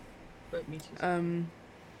is. But me too.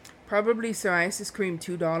 Probably psoriasis cream,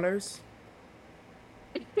 $2.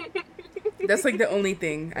 That's like the only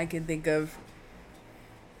thing I can think of.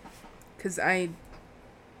 Because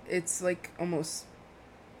it's like almost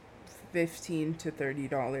 $15 to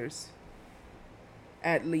 $30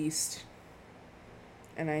 at least.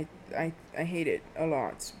 And I hate it a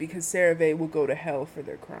lot because CeraVe will go to hell for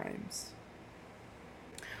their crimes.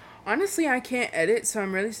 Honestly, I can't edit, so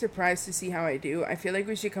I'm really surprised to see how I do. I feel like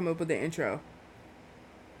we should come up with an intro.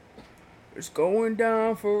 It's going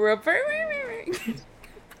down for a...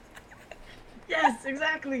 Yes,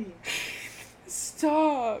 exactly.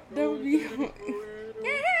 Stop. That would be...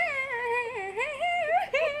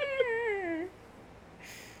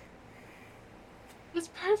 That's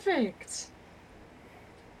perfect.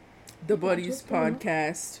 The Buddies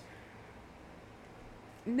Podcast.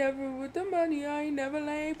 Never with the money, I ain't never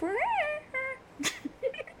lay prayer.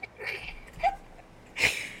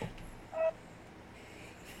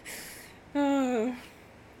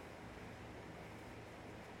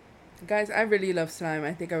 Guys, I really love slime.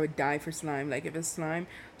 I think I would die for slime. Like, if a slime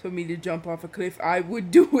told me to jump off a cliff, I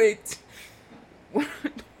would do it.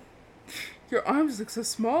 Your arms look so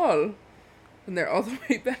small. And they're all the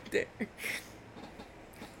way back there.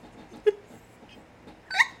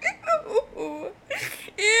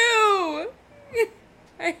 Ew. Ew.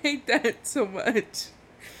 I hate that so much.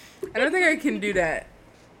 I don't think I can do that.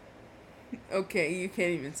 Okay, you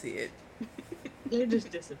can't even see it. They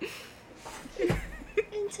just disappear.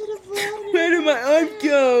 Into the void. Where did my arm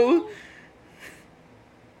go?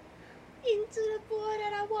 Into the void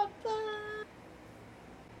and I want fun.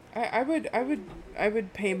 I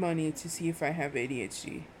would pay money to see if I have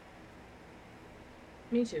ADHD.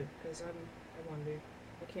 Me too, because I wonder.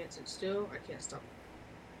 I can't sit still. I can't stop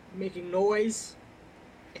making noise.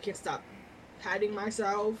 I can't stop patting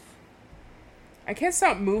myself. I can't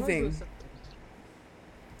stop moving.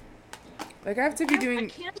 Like, I have to be I doing...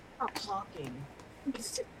 can't stop talking.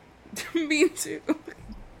 Me too.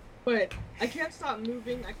 But I can't stop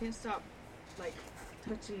moving. I can't stop, like,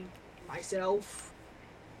 touching myself.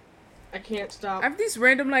 I can't stop. I have these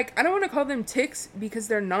random, like, I don't want to call them tics because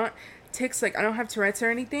they're not tics. Like, I don't have Tourette's or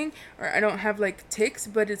anything, or I don't have, like, tics,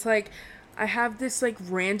 but it's like I have this, like,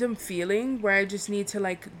 random feeling where I just need to,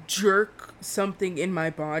 like, jerk something in my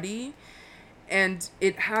body, and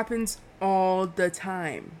it happens all the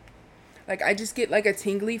time. Like, I just get, like, a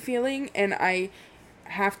tingly feeling, and I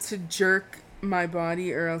have to jerk my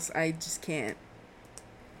body, or else I just can't.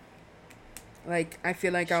 Like, I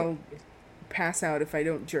feel like I'll pass out if I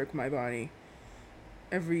don't jerk my body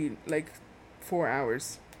every, like, 4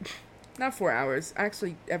 hours. Not 4 hours.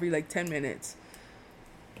 Actually, every like 10 minutes.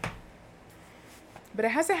 But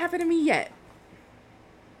it hasn't happened to me yet.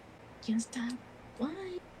 Can't stop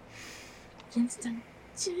one. Can't stop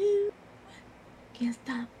two. Can't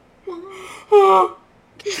stop one.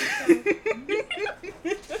 Can't stop.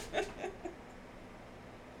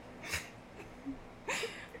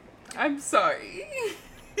 I'm sorry.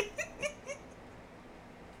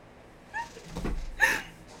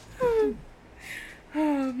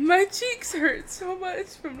 My cheeks hurt so much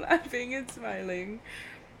from laughing and smiling.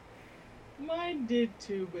 Mine did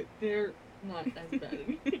too, but they're not as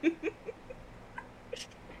bad.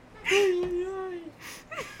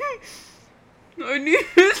 I need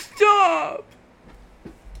to stop.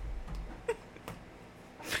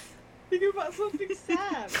 Think about something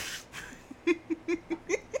sad.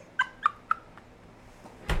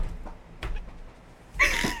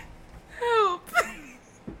 Help.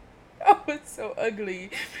 Oh, it's so ugly.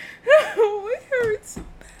 Oh, it hurts.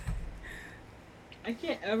 I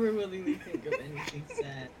can't ever willingly think of anything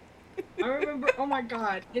sad. I remember, oh my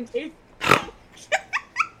god, in 8th.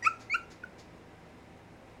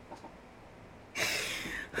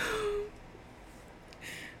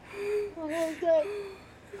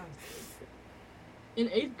 In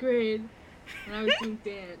 8th grade, when I was doing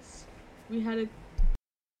dance, we had a.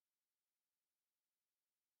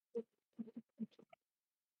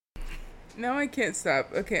 Now I can't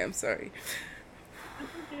stop. Okay, I'm sorry.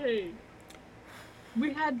 Okay.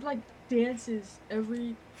 We had like dances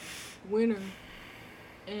every winter,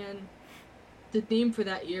 and the theme for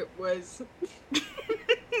that year was. The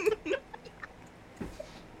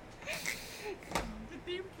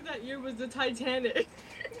theme for that year was the Titanic.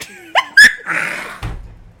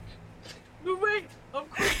 But wait, of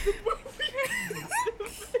course the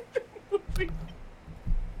movie.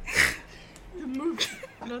 The movie,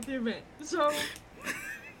 not the event. So,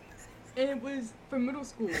 and it was for middle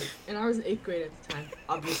school, and I was in 8th grade at the time.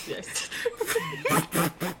 Obviously, I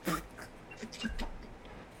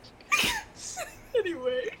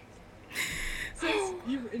Anyway, since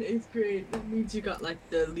you were in 8th grade, that means you got like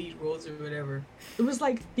the lead roles or whatever. It was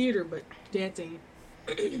like theater, but dancing.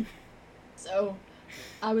 So,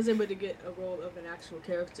 I was able to get a role of an actual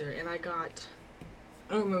character, and I got,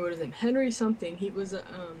 I don't remember what his name, Henry something. He was a,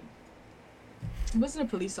 he wasn't a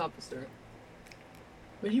police officer,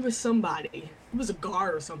 but he was somebody. He was a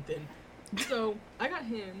guard or something. So, I got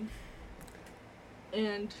him,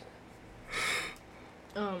 and,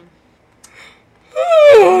 one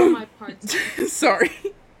of my parts. Sorry.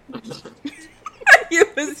 I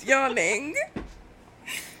was yawning.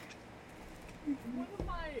 One of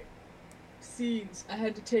my scenes, I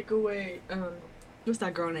had to take away, what's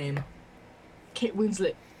that girl name? Kate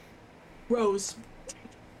Winslet. Rose.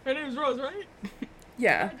 Her name's Rose, right?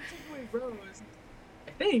 Yeah. I had to take away Rose.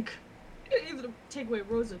 I think. Either to take away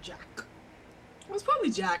Rose or Jack. It was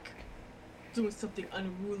probably Jack doing something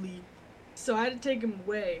unruly. So I had to take him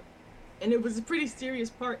away. And it was a pretty serious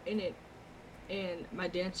part in it. And my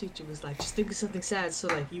dance teacher was like, just think of something sad so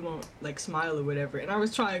like you won't like smile or whatever. And I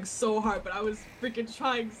was trying so hard, but I was freaking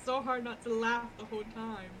trying so hard not to laugh the whole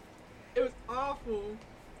time. It was awful.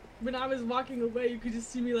 When I was walking away, you could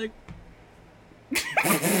just see me like this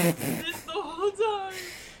the whole time.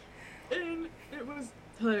 And it was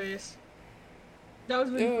hilarious. That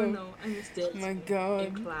was really fun though. I missed it. Oh my god.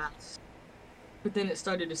 In class. But then it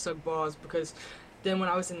started to suck balls because then when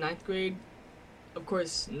I was in 9th grade, of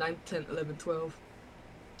course, 9th, 10th, 11th, 12th,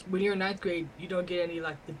 when you're in 9th grade, you don't get any,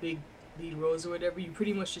 like, the big lead roles or whatever. You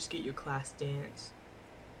pretty much just get your class dance.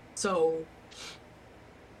 So,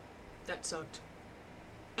 that sucked.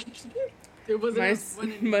 There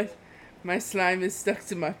wasn't my slime is stuck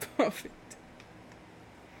to my puppet.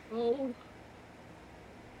 Oh.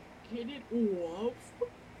 Get it off.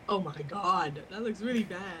 Oh my god, that looks really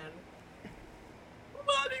bad.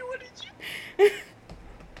 Mommy, what did you...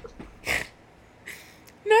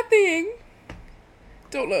 Nothing.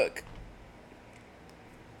 Don't look.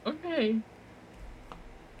 Okay.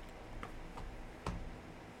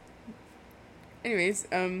 Anyways,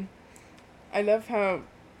 I love how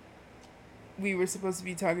we were supposed to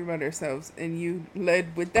be talking about ourselves and you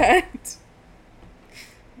led with that.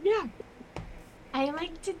 Yeah. I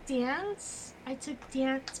like to dance. I took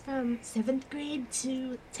dance from 7th grade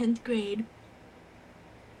to 10th grade.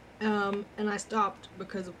 And I stopped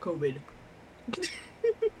because of COVID.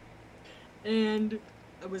 And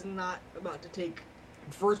I was not about to take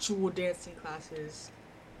virtual dancing classes.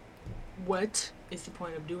 What is the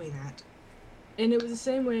point of doing that? And it was the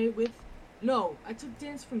same way with... No, I took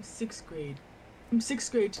dance from 6th grade. From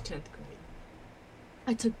 6th grade to 10th grade.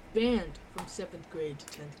 I took band from 7th grade to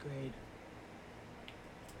 10th grade.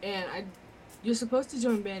 And you're supposed to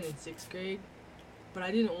join band in 6th grade, but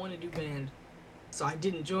I didn't want to do band, so I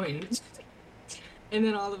didn't join. And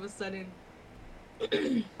then all of a sudden,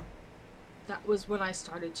 that was when I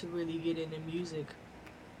started to really get into music.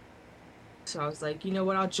 So I was like, you know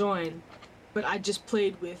what, I'll join. But I just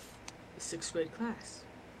played with the 6th grade class.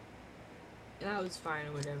 And that was fine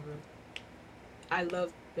or whatever. I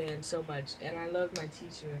loved band so much, and I loved my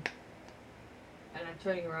teacher. And I'm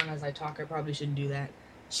turning around as I talk, I probably shouldn't do that.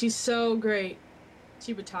 She's so great.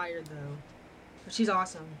 She retired though. But she's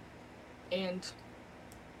awesome. And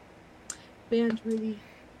band really...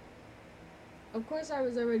 Of course I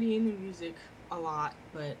was already into music a lot,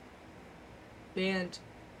 but band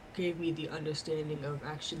gave me the understanding of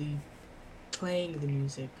actually playing the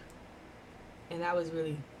music. And that was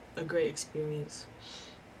really a great experience.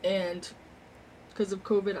 And because of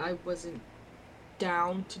COVID, I wasn't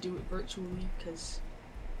down to do it virtually, because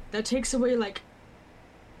that takes away like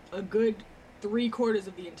a good 3/4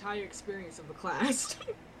 of the entire experience of the class.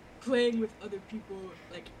 Playing with other people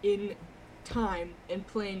like in time and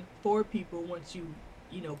playing for people once you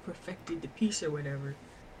know, perfected the piece or whatever.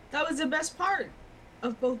 That was the best part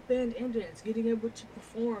of both band and dance, getting able to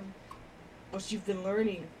perform what you've been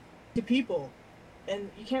learning to people.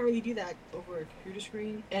 And you can't really do that over a computer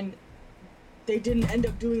screen, and they didn't end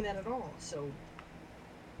up doing that at all, so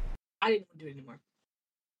I didn't want to do it anymore.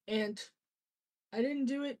 And I didn't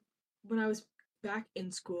do it when I was back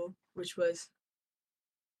in school, which was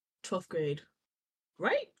 12th grade,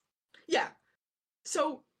 right? Yeah.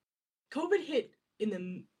 So COVID hit in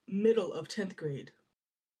the middle of 10th grade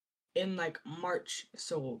in like March,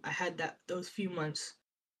 so I had those few months.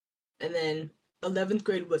 And then 11th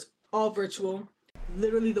grade was all virtual,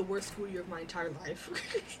 literally the worst school year of my entire life.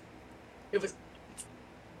 It was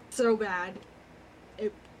so bad.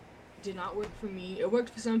 It did not work for me. It worked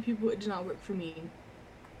for some people, it did not work for me.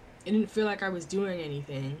 It didn't feel like I was doing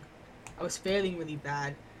anything. I was failing really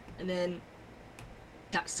bad. And then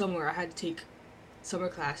that summer I had to take summer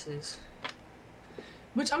classes,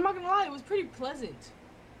 which I'm not gonna lie, it was pretty pleasant.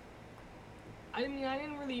 I mean, I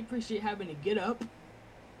didn't really appreciate having to get up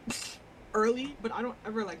early, but I don't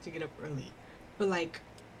ever like to get up early. But like,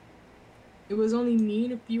 it was only me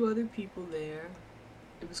and a few other people there.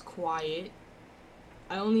 It was quiet.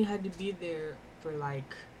 I only had to be there for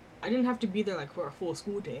like, I didn't have to be there like for a full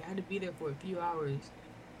school day. I had to be there for a few hours.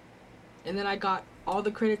 And then I got all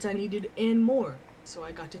the credits I needed and more. So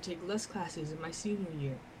I got to take less classes in my senior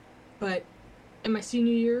year. But in my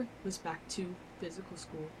senior year was back to physical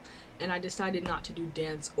school. And I decided not to do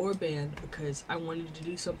dance or band because I wanted to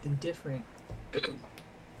do something different.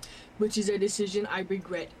 Which is a decision I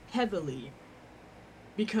regret heavily.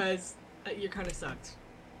 Because you kind of sucked.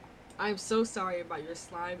 I'm so sorry about your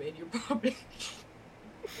slime and your popping.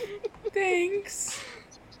 Thanks.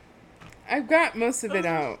 I've got most of it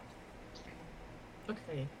out.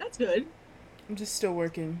 Okay, that's good. I'm just still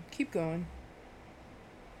working. Keep going.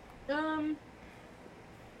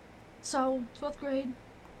 So 12th grade,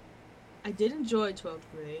 I did enjoy 12th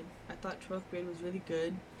grade. I thought 12th grade was really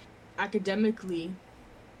good. Academically,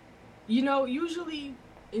 you know, usually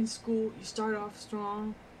in school you start off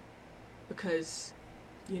strong because,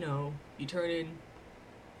 you know, you turn in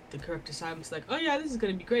the correct assignments like, oh yeah, this is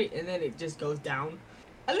gonna be great, and then it just goes down.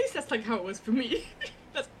 At least that's like how it was for me.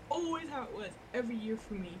 That's always how it was every year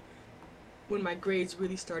for me when my grades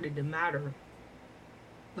really started to matter.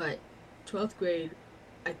 But 12th grade,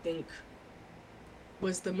 I think,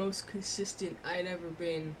 was the most consistent I'd ever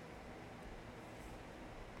been,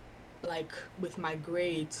 like, with my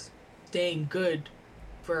grades staying good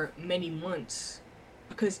for many months.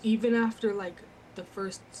 Because even after, like, the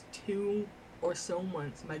first 2 or so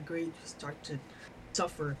months, my grades would start to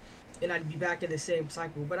suffer, and I'd be back in the same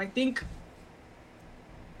cycle. But I think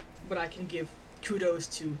what I can give kudos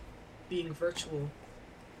to being virtual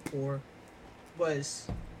for was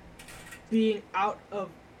being out of,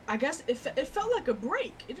 I guess it felt like a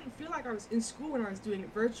break. It didn't feel like I was in school when I was doing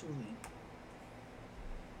it virtually.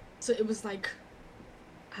 So it was like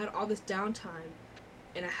I had all this downtime,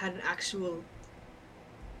 and I had an actual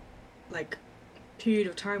like period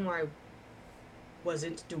of time where I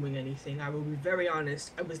wasn't doing anything. I will be very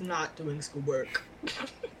honest, I was not doing schoolwork.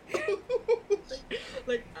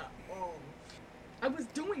 like at all. I was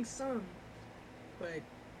doing some, but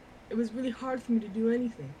it was really hard for me to do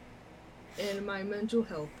anything. And my mental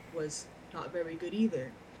health was not very good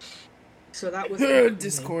either. So that was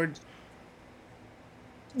Discord.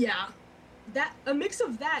 Yeah. That a mix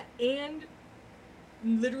of that and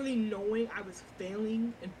literally knowing I was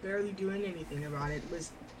failing and barely doing anything about it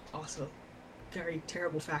was also very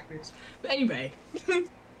terrible factors. But anyway,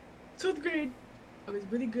 12th grade, I was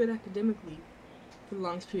really good academically for the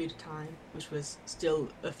longest period of time, which was still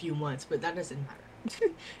a few months, but that doesn't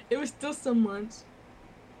matter. It was still some months,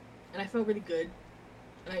 and I felt really good.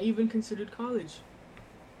 And I even considered college.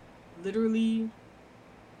 Literally,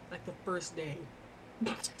 like the first day.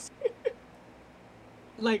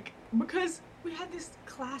 Like, because we had this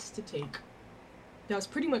class to take that was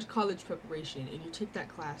pretty much college preparation, and you take that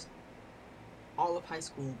class all of high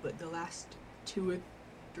school, but the last 2 or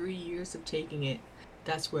 3 years of taking it,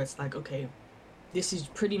 that's where it's like, okay, this is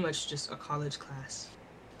pretty much just a college class.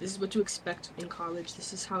 This is what you expect in college.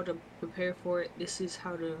 This is how to prepare for it. This is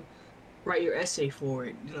how to write your essay for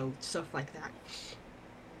it, stuff like that.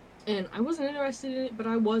 And I wasn't interested in it, but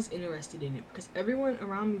I was interested in it because everyone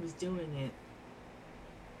around me was doing it.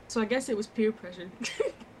 So I guess it was peer pressure.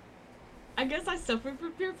 I guess I suffered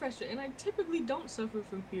from peer pressure, and I typically don't suffer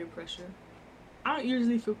from peer pressure. I don't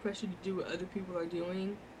usually feel pressure to do what other people are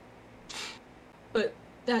doing, but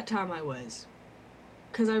that time I was.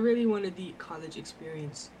 Because I really wanted the college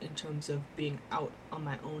experience in terms of being out on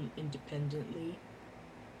my own independently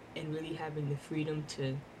and really having the freedom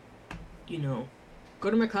to, go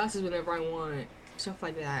to my classes whenever I want, stuff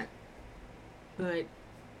like that. But,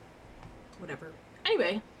 whatever.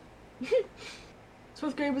 Anyway,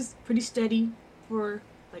 12th grade was pretty steady for,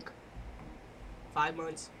 like, 5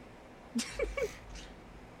 months.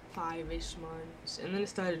 5-ish months. And then it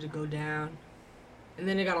started to go down. And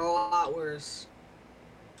then it got a lot worse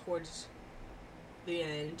towards the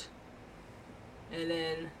end. And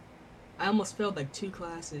then I almost failed, like, 2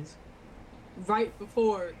 classes right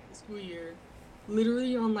before the school year.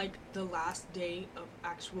 Literally on, like, the last day of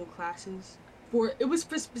actual classes. It was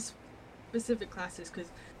for specific classes,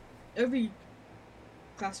 because every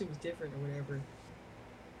classroom was different or whatever.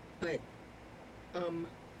 But,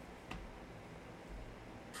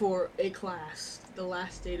 for a class, the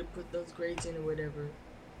last day to put those grades in or whatever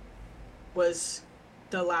was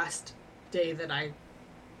the last day that I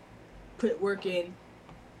put work in.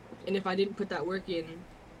 And if I didn't put that work in,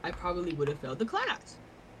 I probably would have failed the class.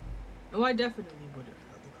 Oh, I definitely would have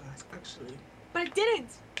failed the class, actually. But I didn't!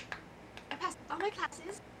 I passed all my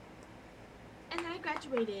classes, and then I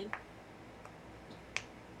graduated.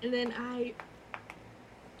 And then I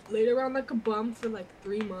laid around like a bum for like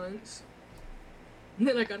 3 months. And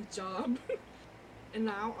then I got a job. And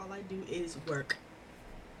now all I do is work.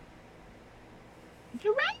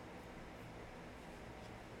 You're right?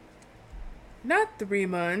 Not 3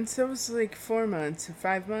 months. It was like 4 months,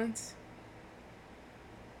 5 months.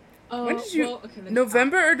 When did you? Well, okay,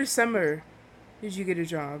 November or December? Did you get a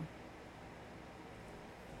job?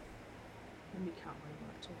 Let me count my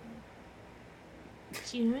months.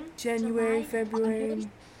 June, January, July, February. August.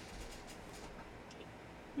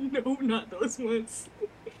 No, not those months.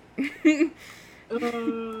 I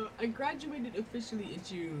graduated officially in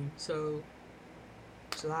June, so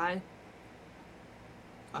July,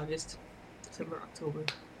 August, September, October.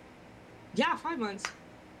 Yeah, 5 months.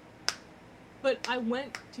 But I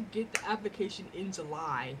went to get the application in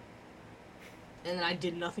July, and then I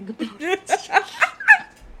did nothing about it.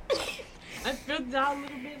 I filled it out a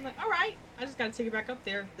little bit, like, alright, I just gotta take it back up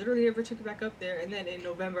there. Literally never took it back up there, and then in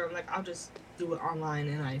November, I'm like, I'll just do it online,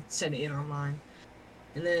 and I sent it in online.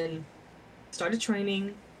 And then started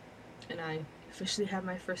training, and I officially had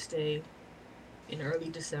my first day in early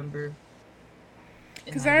December.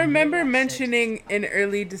 Because I remember mentioning in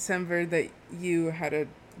early December that you had a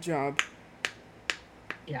job.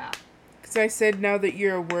 Yeah. Because I said now that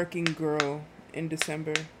you're a working girl in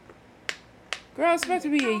December. Girl, it's about to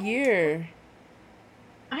be a year.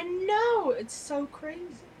 I know! It's so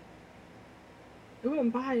crazy. It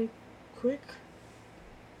went by quick.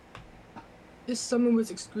 This summer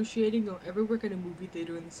was excruciating. Don't ever work at a movie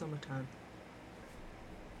theater in the summertime.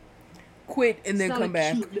 Quit and then come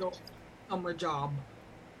back. It's not a cute little summer job.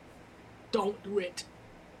 Don't do it.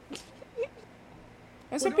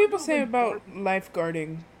 That's what people say about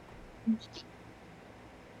lifeguarding.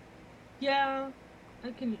 Yeah,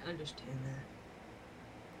 I can understand that.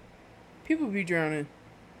 People be drowning.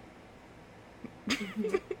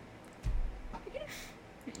 Mm-hmm.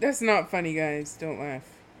 That's not funny, guys. Don't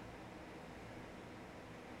laugh.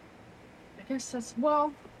 I guess that's,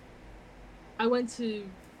 well, I went to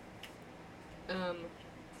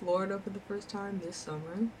Florida for the first time this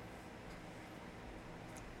summer.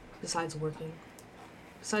 Besides working,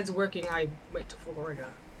 I went to Florida.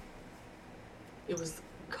 It was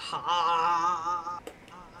hot.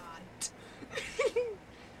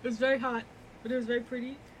 It was very hot, but it was very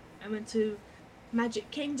pretty. I went to Magic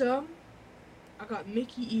Kingdom. I got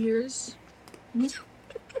Mickey ears.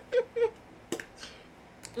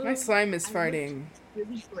 My slime is farting.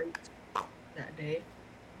 Really great. that day.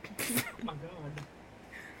 Oh my god.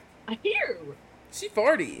 I hear. She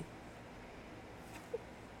 40.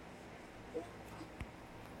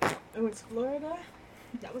 I went to Florida.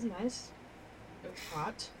 That was nice. It was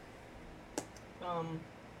hot.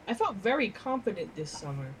 I felt very confident this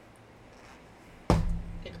summer.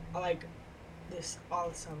 Like this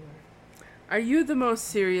all summer. Are you the most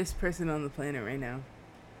serious person on the planet right now?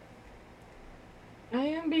 I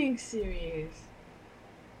am being serious.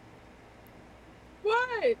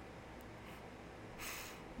 What?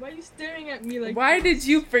 Why are you staring at me like Why this? did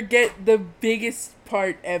you forget the biggest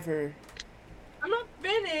part ever? I'm not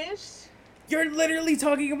finished. You're literally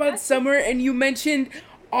talking about summer and you mentioned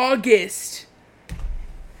August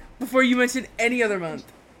before you mentioned any other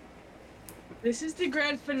month. This is the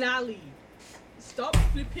grand finale. Stop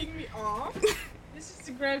flipping me off. This is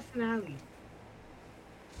the grand finale.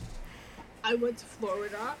 I went to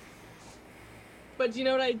Florida. But you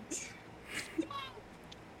know what I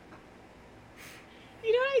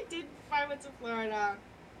You know what I did before I went to Florida?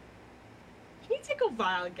 Can you take a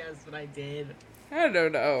wild guess what I did I don't before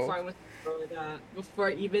know. I went to Florida? Before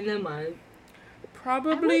even a month?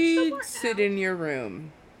 Probably somewhere sit else. in your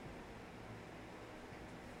room.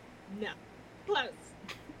 No. Close.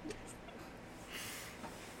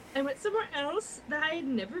 I went somewhere else that I had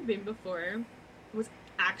never been before. It was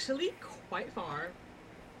actually quite far.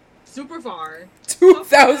 Super far.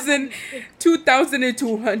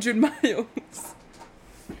 2,200 miles.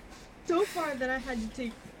 So far that I had to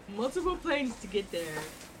take multiple planes to get there.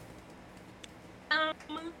 I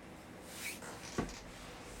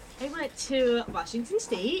went to Washington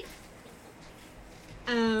State.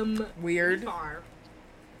 Weird. Far.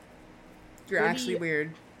 You're Pretty actually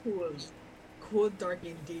weird. Cold, dark,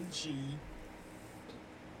 and dingy.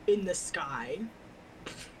 In the sky.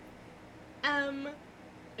 I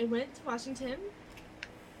went to Washington.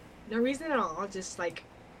 No reason at all. Just like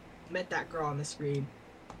met that girl on the screen.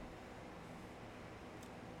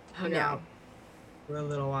 Hung out for a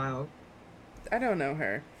little while. I don't know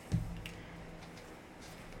her.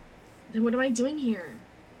 Then what am I doing here?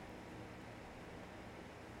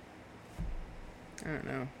 I don't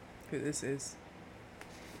know who this is.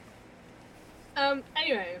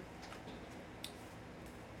 Anyway.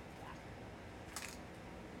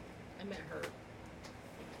 I met her.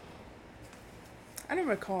 I don't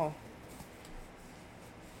recall.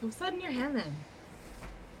 What's that in your hand then?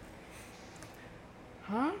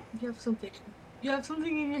 Huh? You have something. You have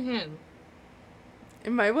something in your hand.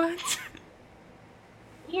 In my what?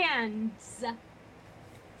 Hands.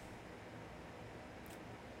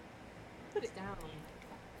 Put it down.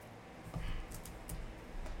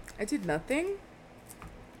 I did nothing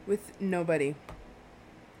with nobody.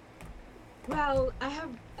 Well, I have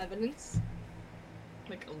evidence.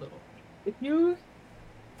 Like a little. If you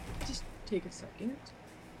just take a second.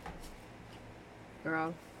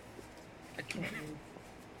 Girl. I can't move.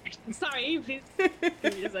 Sorry, please give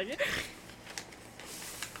me a second.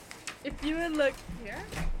 If you would look here.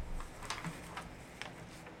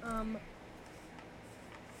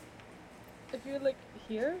 If you look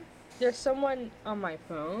here, there's someone on my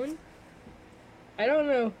phone. I don't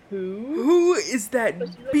know who. Who is that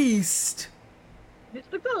beast? This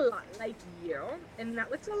looks a lot like you, and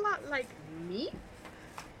that looks a lot like me.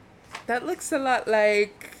 That looks a lot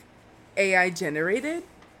like AI generated.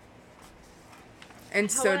 And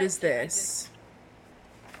so does this.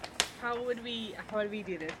 How would we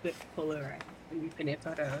do this with Polaroid and infinite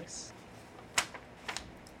photos?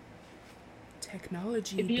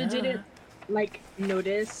 Technology. If you didn't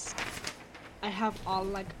notice, I have all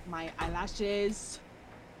my eyelashes.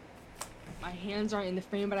 My hands aren't in the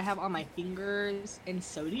frame, but I have all my fingers, and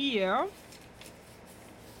so do you. Oh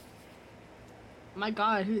my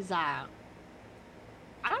god, who's that?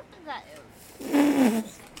 I don't know who that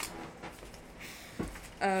is.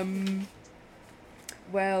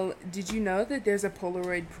 Well, did you know that there's a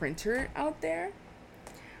Polaroid printer out there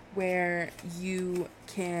where you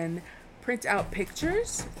can print out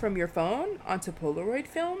pictures from your phone onto Polaroid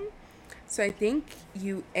film? So I think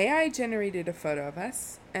you AI generated a photo of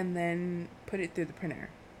us and then put it through the printer.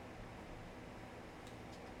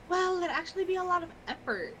 Well, it'd actually be a lot of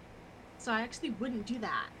effort, so I actually wouldn't do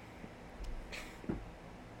that.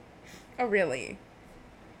 Oh, really?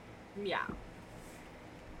 Yeah.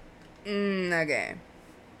 Okay.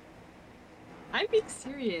 I'm being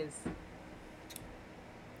serious.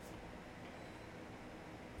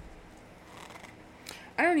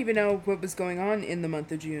 I don't even know what was going on in the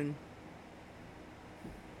month of June.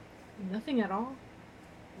 Nothing at all.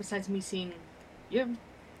 Besides me seeing you.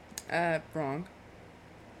 Wrong.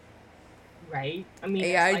 Right? I mean,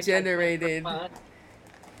 AI it's generated.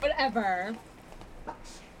 Whatever.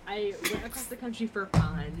 I went across the country for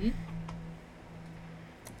fun.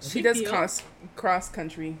 She Big does deal. cross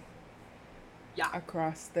country Yeah,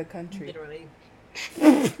 across the country. literally.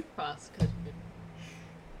 Cross country.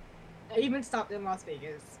 I even stopped in Las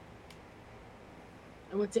Vegas.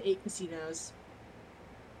 I went to 8 casinos.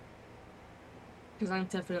 Because I'm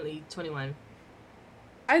definitely 21.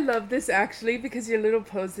 I love this actually because your little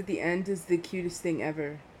pose at the end is the cutest thing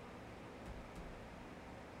ever.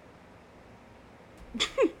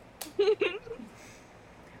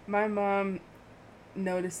 My mom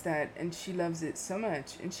noticed that and she loves it so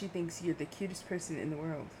much and she thinks you're the cutest person in the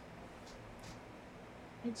world.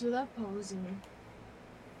 I do love posing.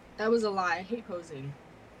 That was a lie. I hate posing.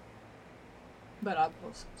 But I'll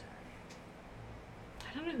post sometimes.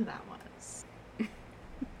 I don't know who that was.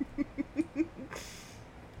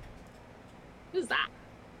 Who's that?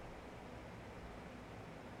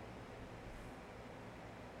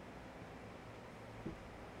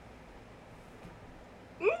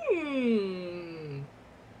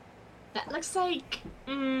 That looks like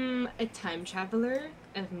a time traveler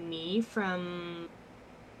of me from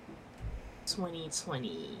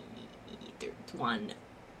 2021.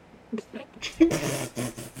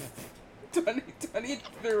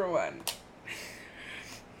 2021.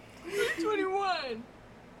 2021.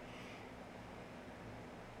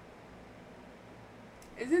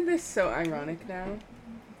 Isn't this so ironic now?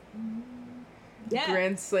 Yeah.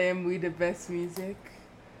 Grand Slam, we the best music.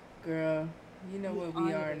 Girl, you know what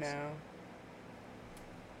we are Honest. now.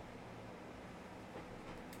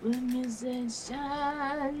 We're musicians.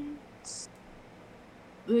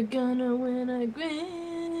 We're gonna win a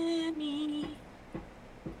Grammy.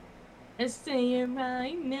 I say it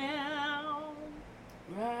right now.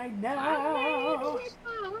 Right now.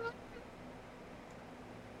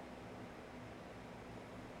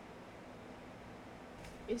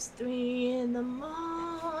 It's 3 in the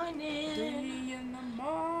morning. 3 in the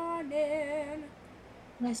morning.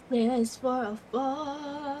 Let's dance for a 4.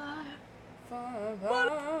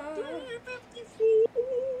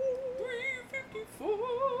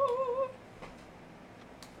 354.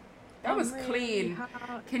 That was clean.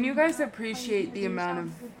 Can you guys appreciate the amount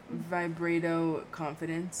of vibrato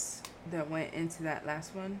confidence that went into that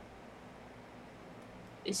last one?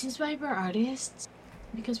 Is this why we're artists?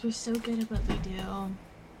 Because we're so good at what we do.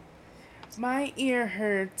 My ear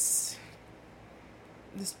hurts.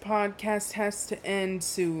 This podcast has to end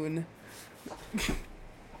soon.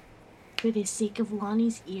 For the sake of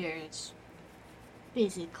Lonnie's ears.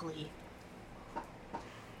 Physically.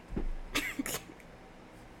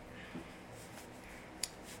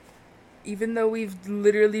 Even though we've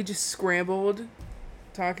literally just scrambled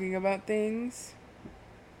talking about things,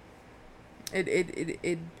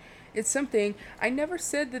 it's something. I never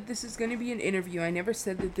said that this is going to be an interview. I never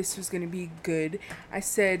said that this was going to be good. I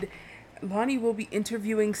said Lonnie will be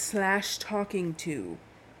interviewing / talking to.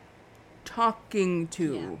 Talking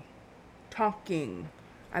to. Yeah. Talking.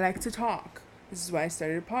 I like to talk. This is why I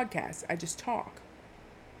started a podcast. I just talk.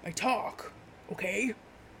 I talk. Okay?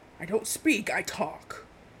 I don't speak. I talk.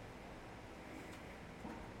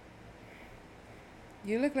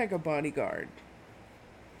 You look like a bodyguard.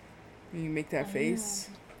 When you make that face.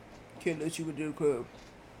 Can't let you into the club.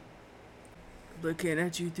 Looking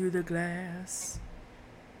at you through the glass.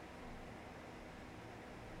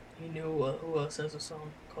 You know who else has a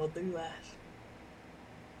song called The Glass?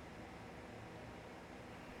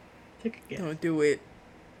 Take a guess. Don't do it.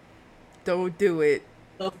 Don't do it.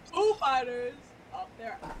 The Foo Fighters up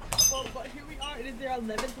there. Well, but here we are. It is their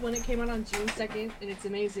 11th one. It came out on June 2nd, and it's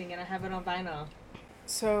amazing, and I have it on vinyl.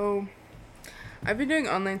 So, I've been doing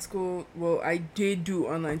online school. Well, I did do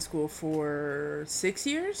online school for 6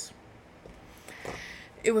 years.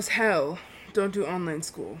 It was hell. Don't do online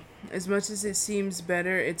school. As much as it seems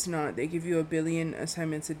better, it's not. They give you a billion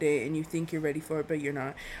assignments a day and you think you're ready for it, but you're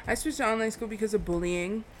not. I switched to online school because of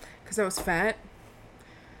bullying, because I was fat.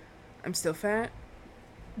 I'm still fat.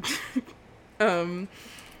 What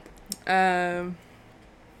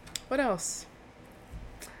else?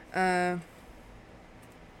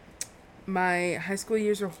 My high school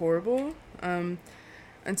years were horrible.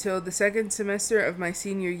 Until the second semester of my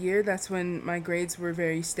senior year, that's when my grades were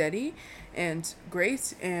very steady and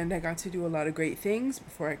great, and I got to do a lot of great things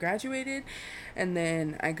before I graduated. And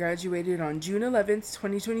then I graduated on June 11th,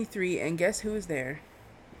 2023, and guess who was there?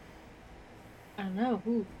 I don't know.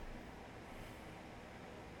 Who?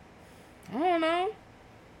 I don't know.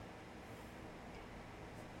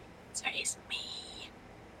 It's me.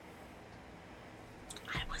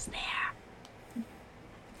 I was there.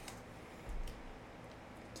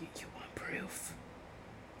 You want proof?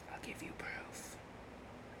 I'll give you proof.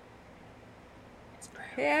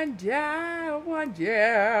 And I want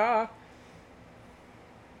you.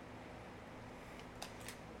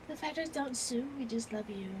 The fighters don't sue, we just love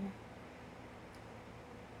you.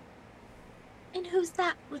 And who's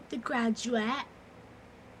that with the graduate?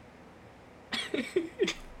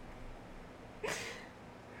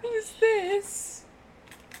 Who's this?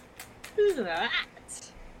 Who's that?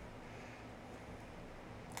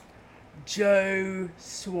 Joe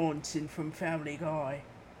Swanson from Family Guy.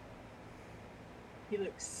 He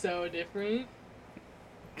looks so different.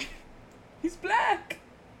 He's black.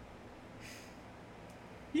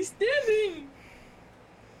 He's standing.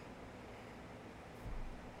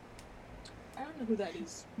 I don't know who that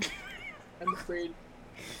is. I'm afraid.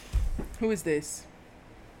 Who is this?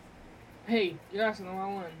 Hey, you're asking the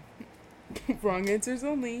wrong one. Wrong answers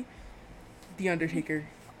only. The Undertaker.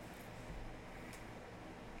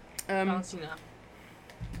 John Cena.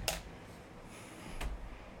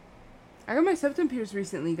 I got my septum pierced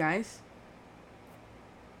recently, guys.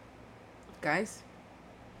 Guys.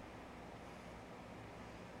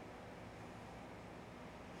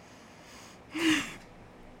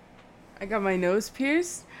 I got my nose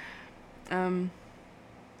pierced. In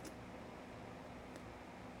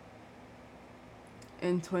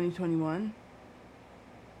 2021.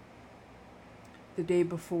 The day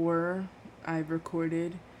before I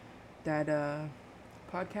recorded that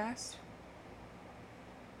podcast.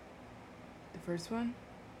 The first one.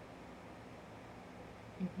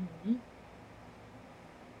 Mm-hmm.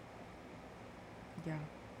 Yeah.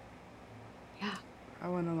 Yeah. I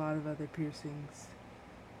want a lot of other piercings.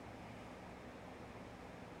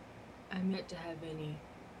 I'm yet to have any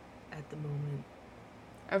at the moment.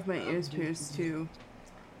 I have my ears pierced too.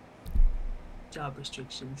 Job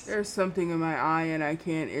restrictions. There's something in my eye and I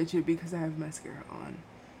can't itch it because I have mascara on.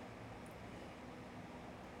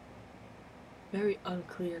 Very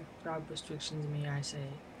unclear job restrictions, may I say.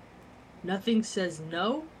 Nothing says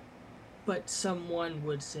no, but someone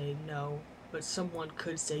would say no. But someone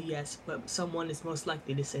could say yes, but someone is most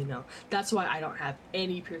likely to say no. That's why I don't have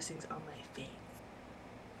any piercings on my face.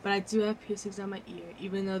 But I do have piercings on my ear,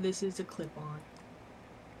 even though this is a clip-on.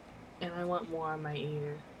 And I want more on my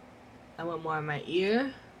ear. I want more on my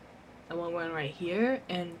ear. I want one right here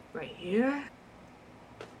and right here.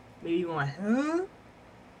 Maybe one here.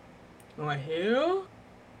 One here.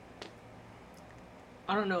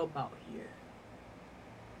 I don't know about here.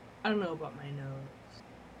 I don't know about my nose.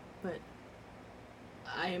 But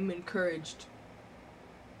I am encouraged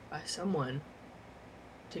by someone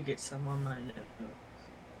to get some on my nose.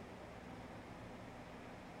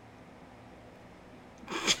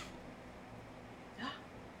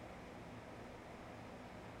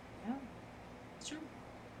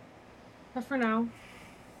 But for now,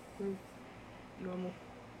 we're normal.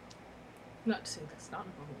 Not to say that's not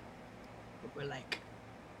normal, but we're like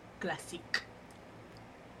classic.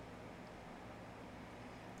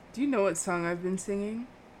 Do you know what song I've been singing?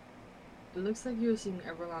 It looks like you were singing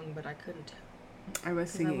Everlong, but I couldn't tell. I was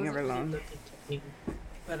singing Everlong. Really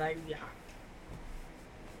but yeah.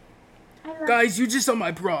 Guys, you just saw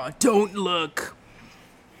my bra. Don't look.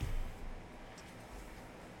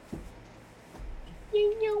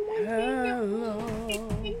 Hello.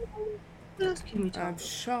 What else can we talk I've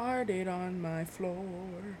sharded on my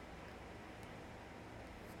floor.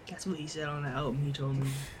 That's what he said on the album, he told me.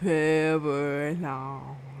 Ever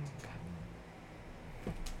long.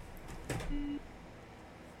 I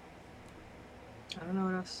don't know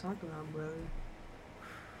what else to talk about, brother.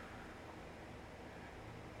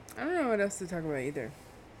 I don't know what else to talk about either.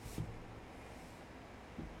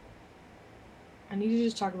 I need to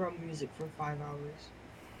just talk about music for 5 hours.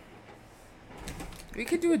 We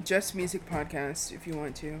could do a just music podcast if you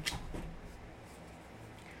want to.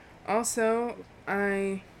 Also,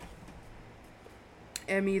 I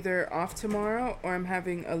am either off tomorrow or I'm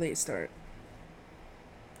having a late start.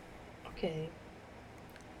 Okay.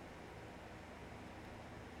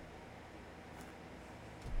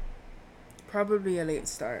 Probably a late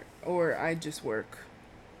start, or I just work.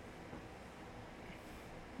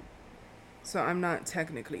 So I'm not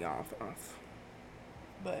technically off.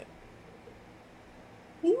 But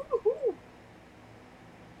Woohoo!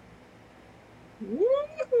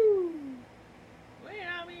 Woohoo!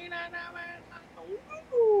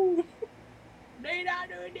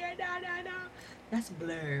 That's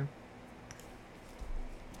Blur.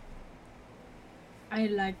 I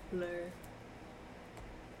like Blur.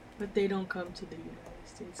 But they don't come to the United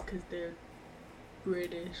States because they're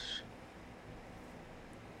British.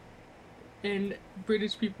 And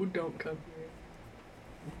British people don't come here.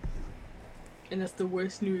 And that's the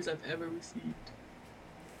worst news I've ever received.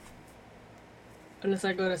 Unless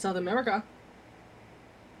I go to South America.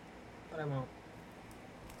 but I won't.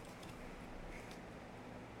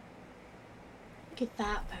 Look at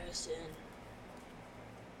that person.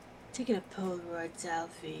 Taking a Polaroid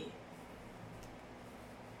selfie.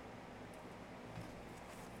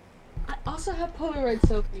 I also have Polaroid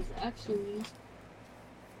selfies, actually.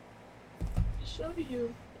 To show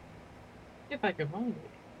you. If I can find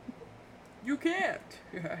it. You can't.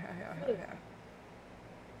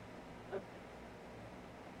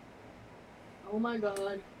 Oh my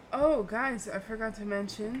god. Oh, guys, I forgot to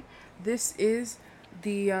mention, this is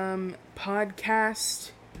the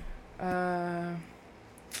podcast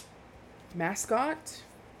mascot.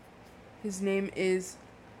 His name is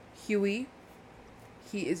Huey.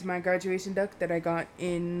 He is my graduation duck that I got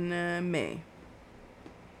in May.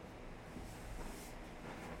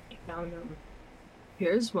 I found them.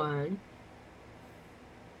 Here's one.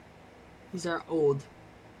 These are old.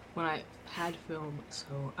 When I had film,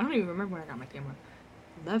 so I don't even remember when I got my camera.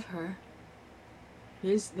 Love her.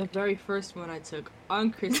 Here's the very first one I took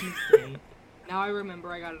on Christmas Day. Now I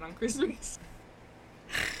remember I got it on Christmas.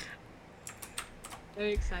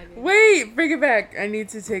 Very excited. Wait, bring it back. I need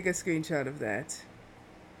to take a screenshot of that.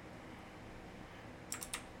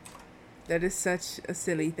 That is such a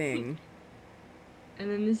silly thing. And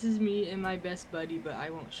then this is me and my best buddy, but I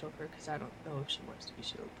won't show her because I don't know if she wants to be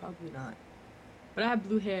showed. Probably not. But I have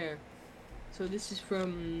blue hair. So this is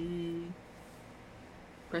from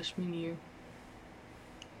freshman year.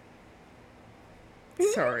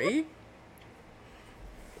 Sorry.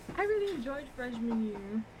 I really enjoyed freshman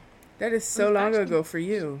year. That is so long ago for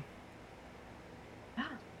you.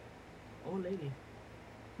 Yeah. Old lady.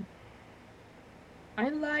 I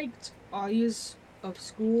liked all years of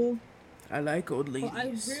school. I like old ladies.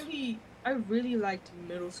 Well, I really liked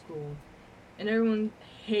middle school. And everyone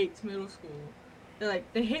hates middle school. They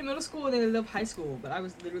hate middle school and they love high school, but I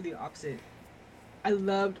was literally the opposite. I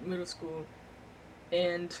loved middle school.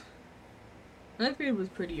 And 9th grade was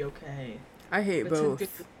pretty okay. I hate but both. 10th grade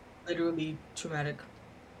was literally traumatic.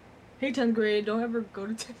 Hey, 10th grade, don't ever go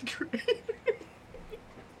to 10th grade.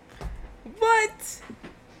 What?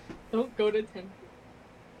 Don't go to 10th grade.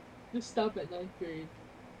 Just stop at 9th grade.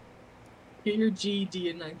 Get your GED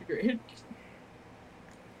in 9th grade.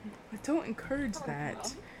 Don't encourage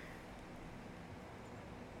that.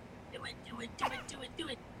 Do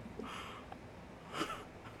it.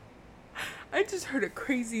 I just heard a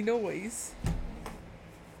crazy noise.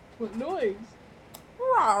 What noise?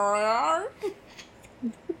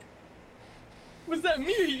 Was that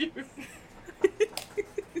me or you?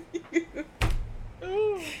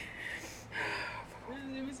 Oh.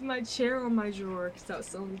 It was my chair on my drawer because that's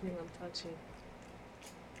the only thing I'm touching.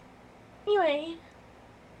 Anyway.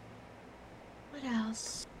 What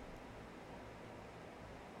else?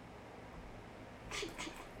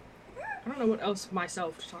 I don't know what else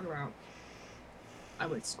myself to talk about. I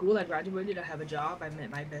went to school, I graduated, I have a job, I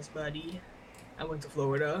met my best buddy. I went to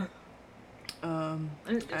Florida. I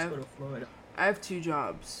didn't just go to Florida. I have 2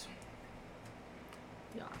 jobs.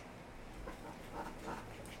 Yeah.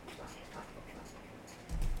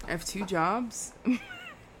 I have 2 jobs.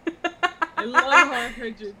 I love how I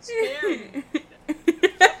heard you scary.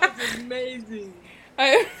 That was amazing.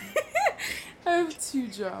 I have 2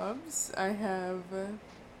 jobs. I have...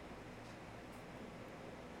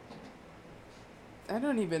 I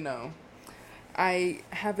don't even know. I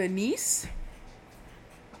have a niece.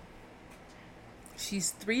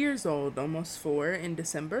 She's 3 years old, almost 4 in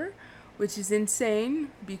December, which is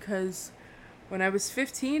insane because when I was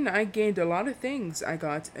 15, I gained a lot of things. I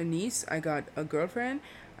got a niece, I got a girlfriend,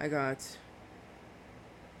 I got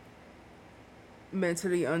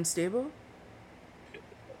mentally unstable,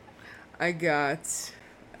 I got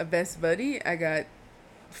a best buddy, I got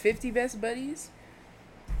 50 best buddies.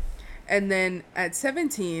 And then at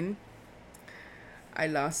 17, I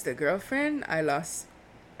lost a girlfriend. I lost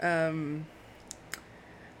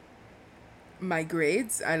my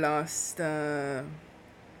grades. I lost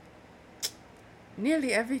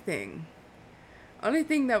nearly everything. Only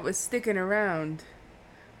thing that was sticking around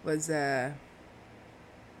was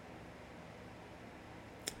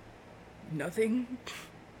nothing.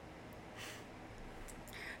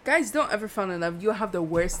 Guys, don't ever fall in love. You'll have the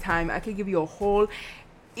worst time. I could give you a whole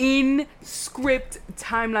in script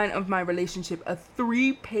timeline of my relationship, a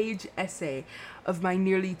 3-page essay of my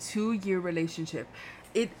nearly 2-year relationship.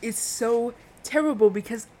 It is so terrible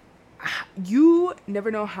because you never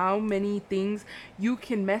know how many things you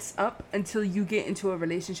can mess up until you get into a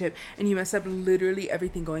relationship and you mess up literally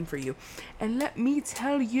everything going for you. And let me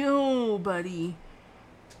tell you, buddy,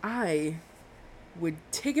 I would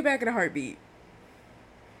take it back in a heartbeat.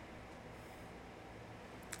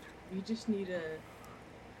 You just need a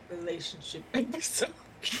relationship episode.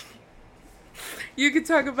 You could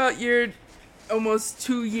talk about your almost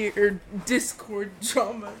 2-year Discord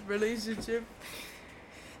drama relationship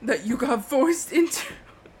that you got forced into.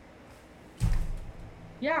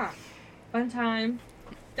 Yeah, fun time.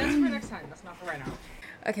 That's for next time. That's not for right now.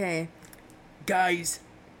 Okay, guys.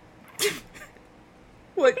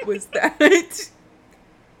 What was that?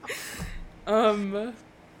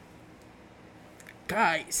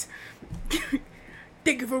 Guys.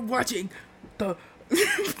 Thank you for watching the.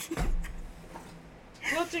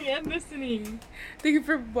 Watching and listening. Thank you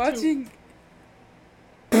for watching.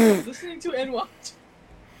 Listening to and watch.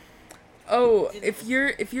 Oh, if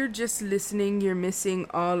you're just listening, you're missing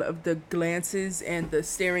all of the glances and the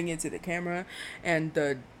staring into the camera and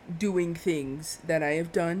the doing things that I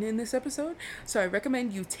have done in this episode. So I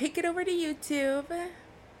recommend you take it over to YouTube.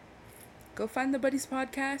 Go find the Buddies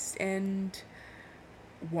podcast and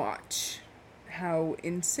watch how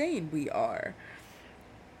insane we are.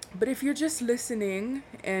 But if you're just listening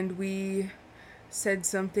and we said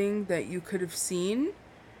something that you could have seen,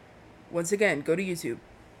 once again, go to YouTube.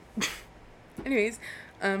 Anyways,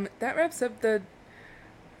 that wraps up the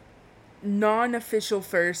non-official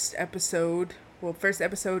first episode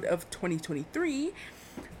of 2023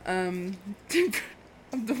 of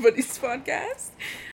the Buddies podcast.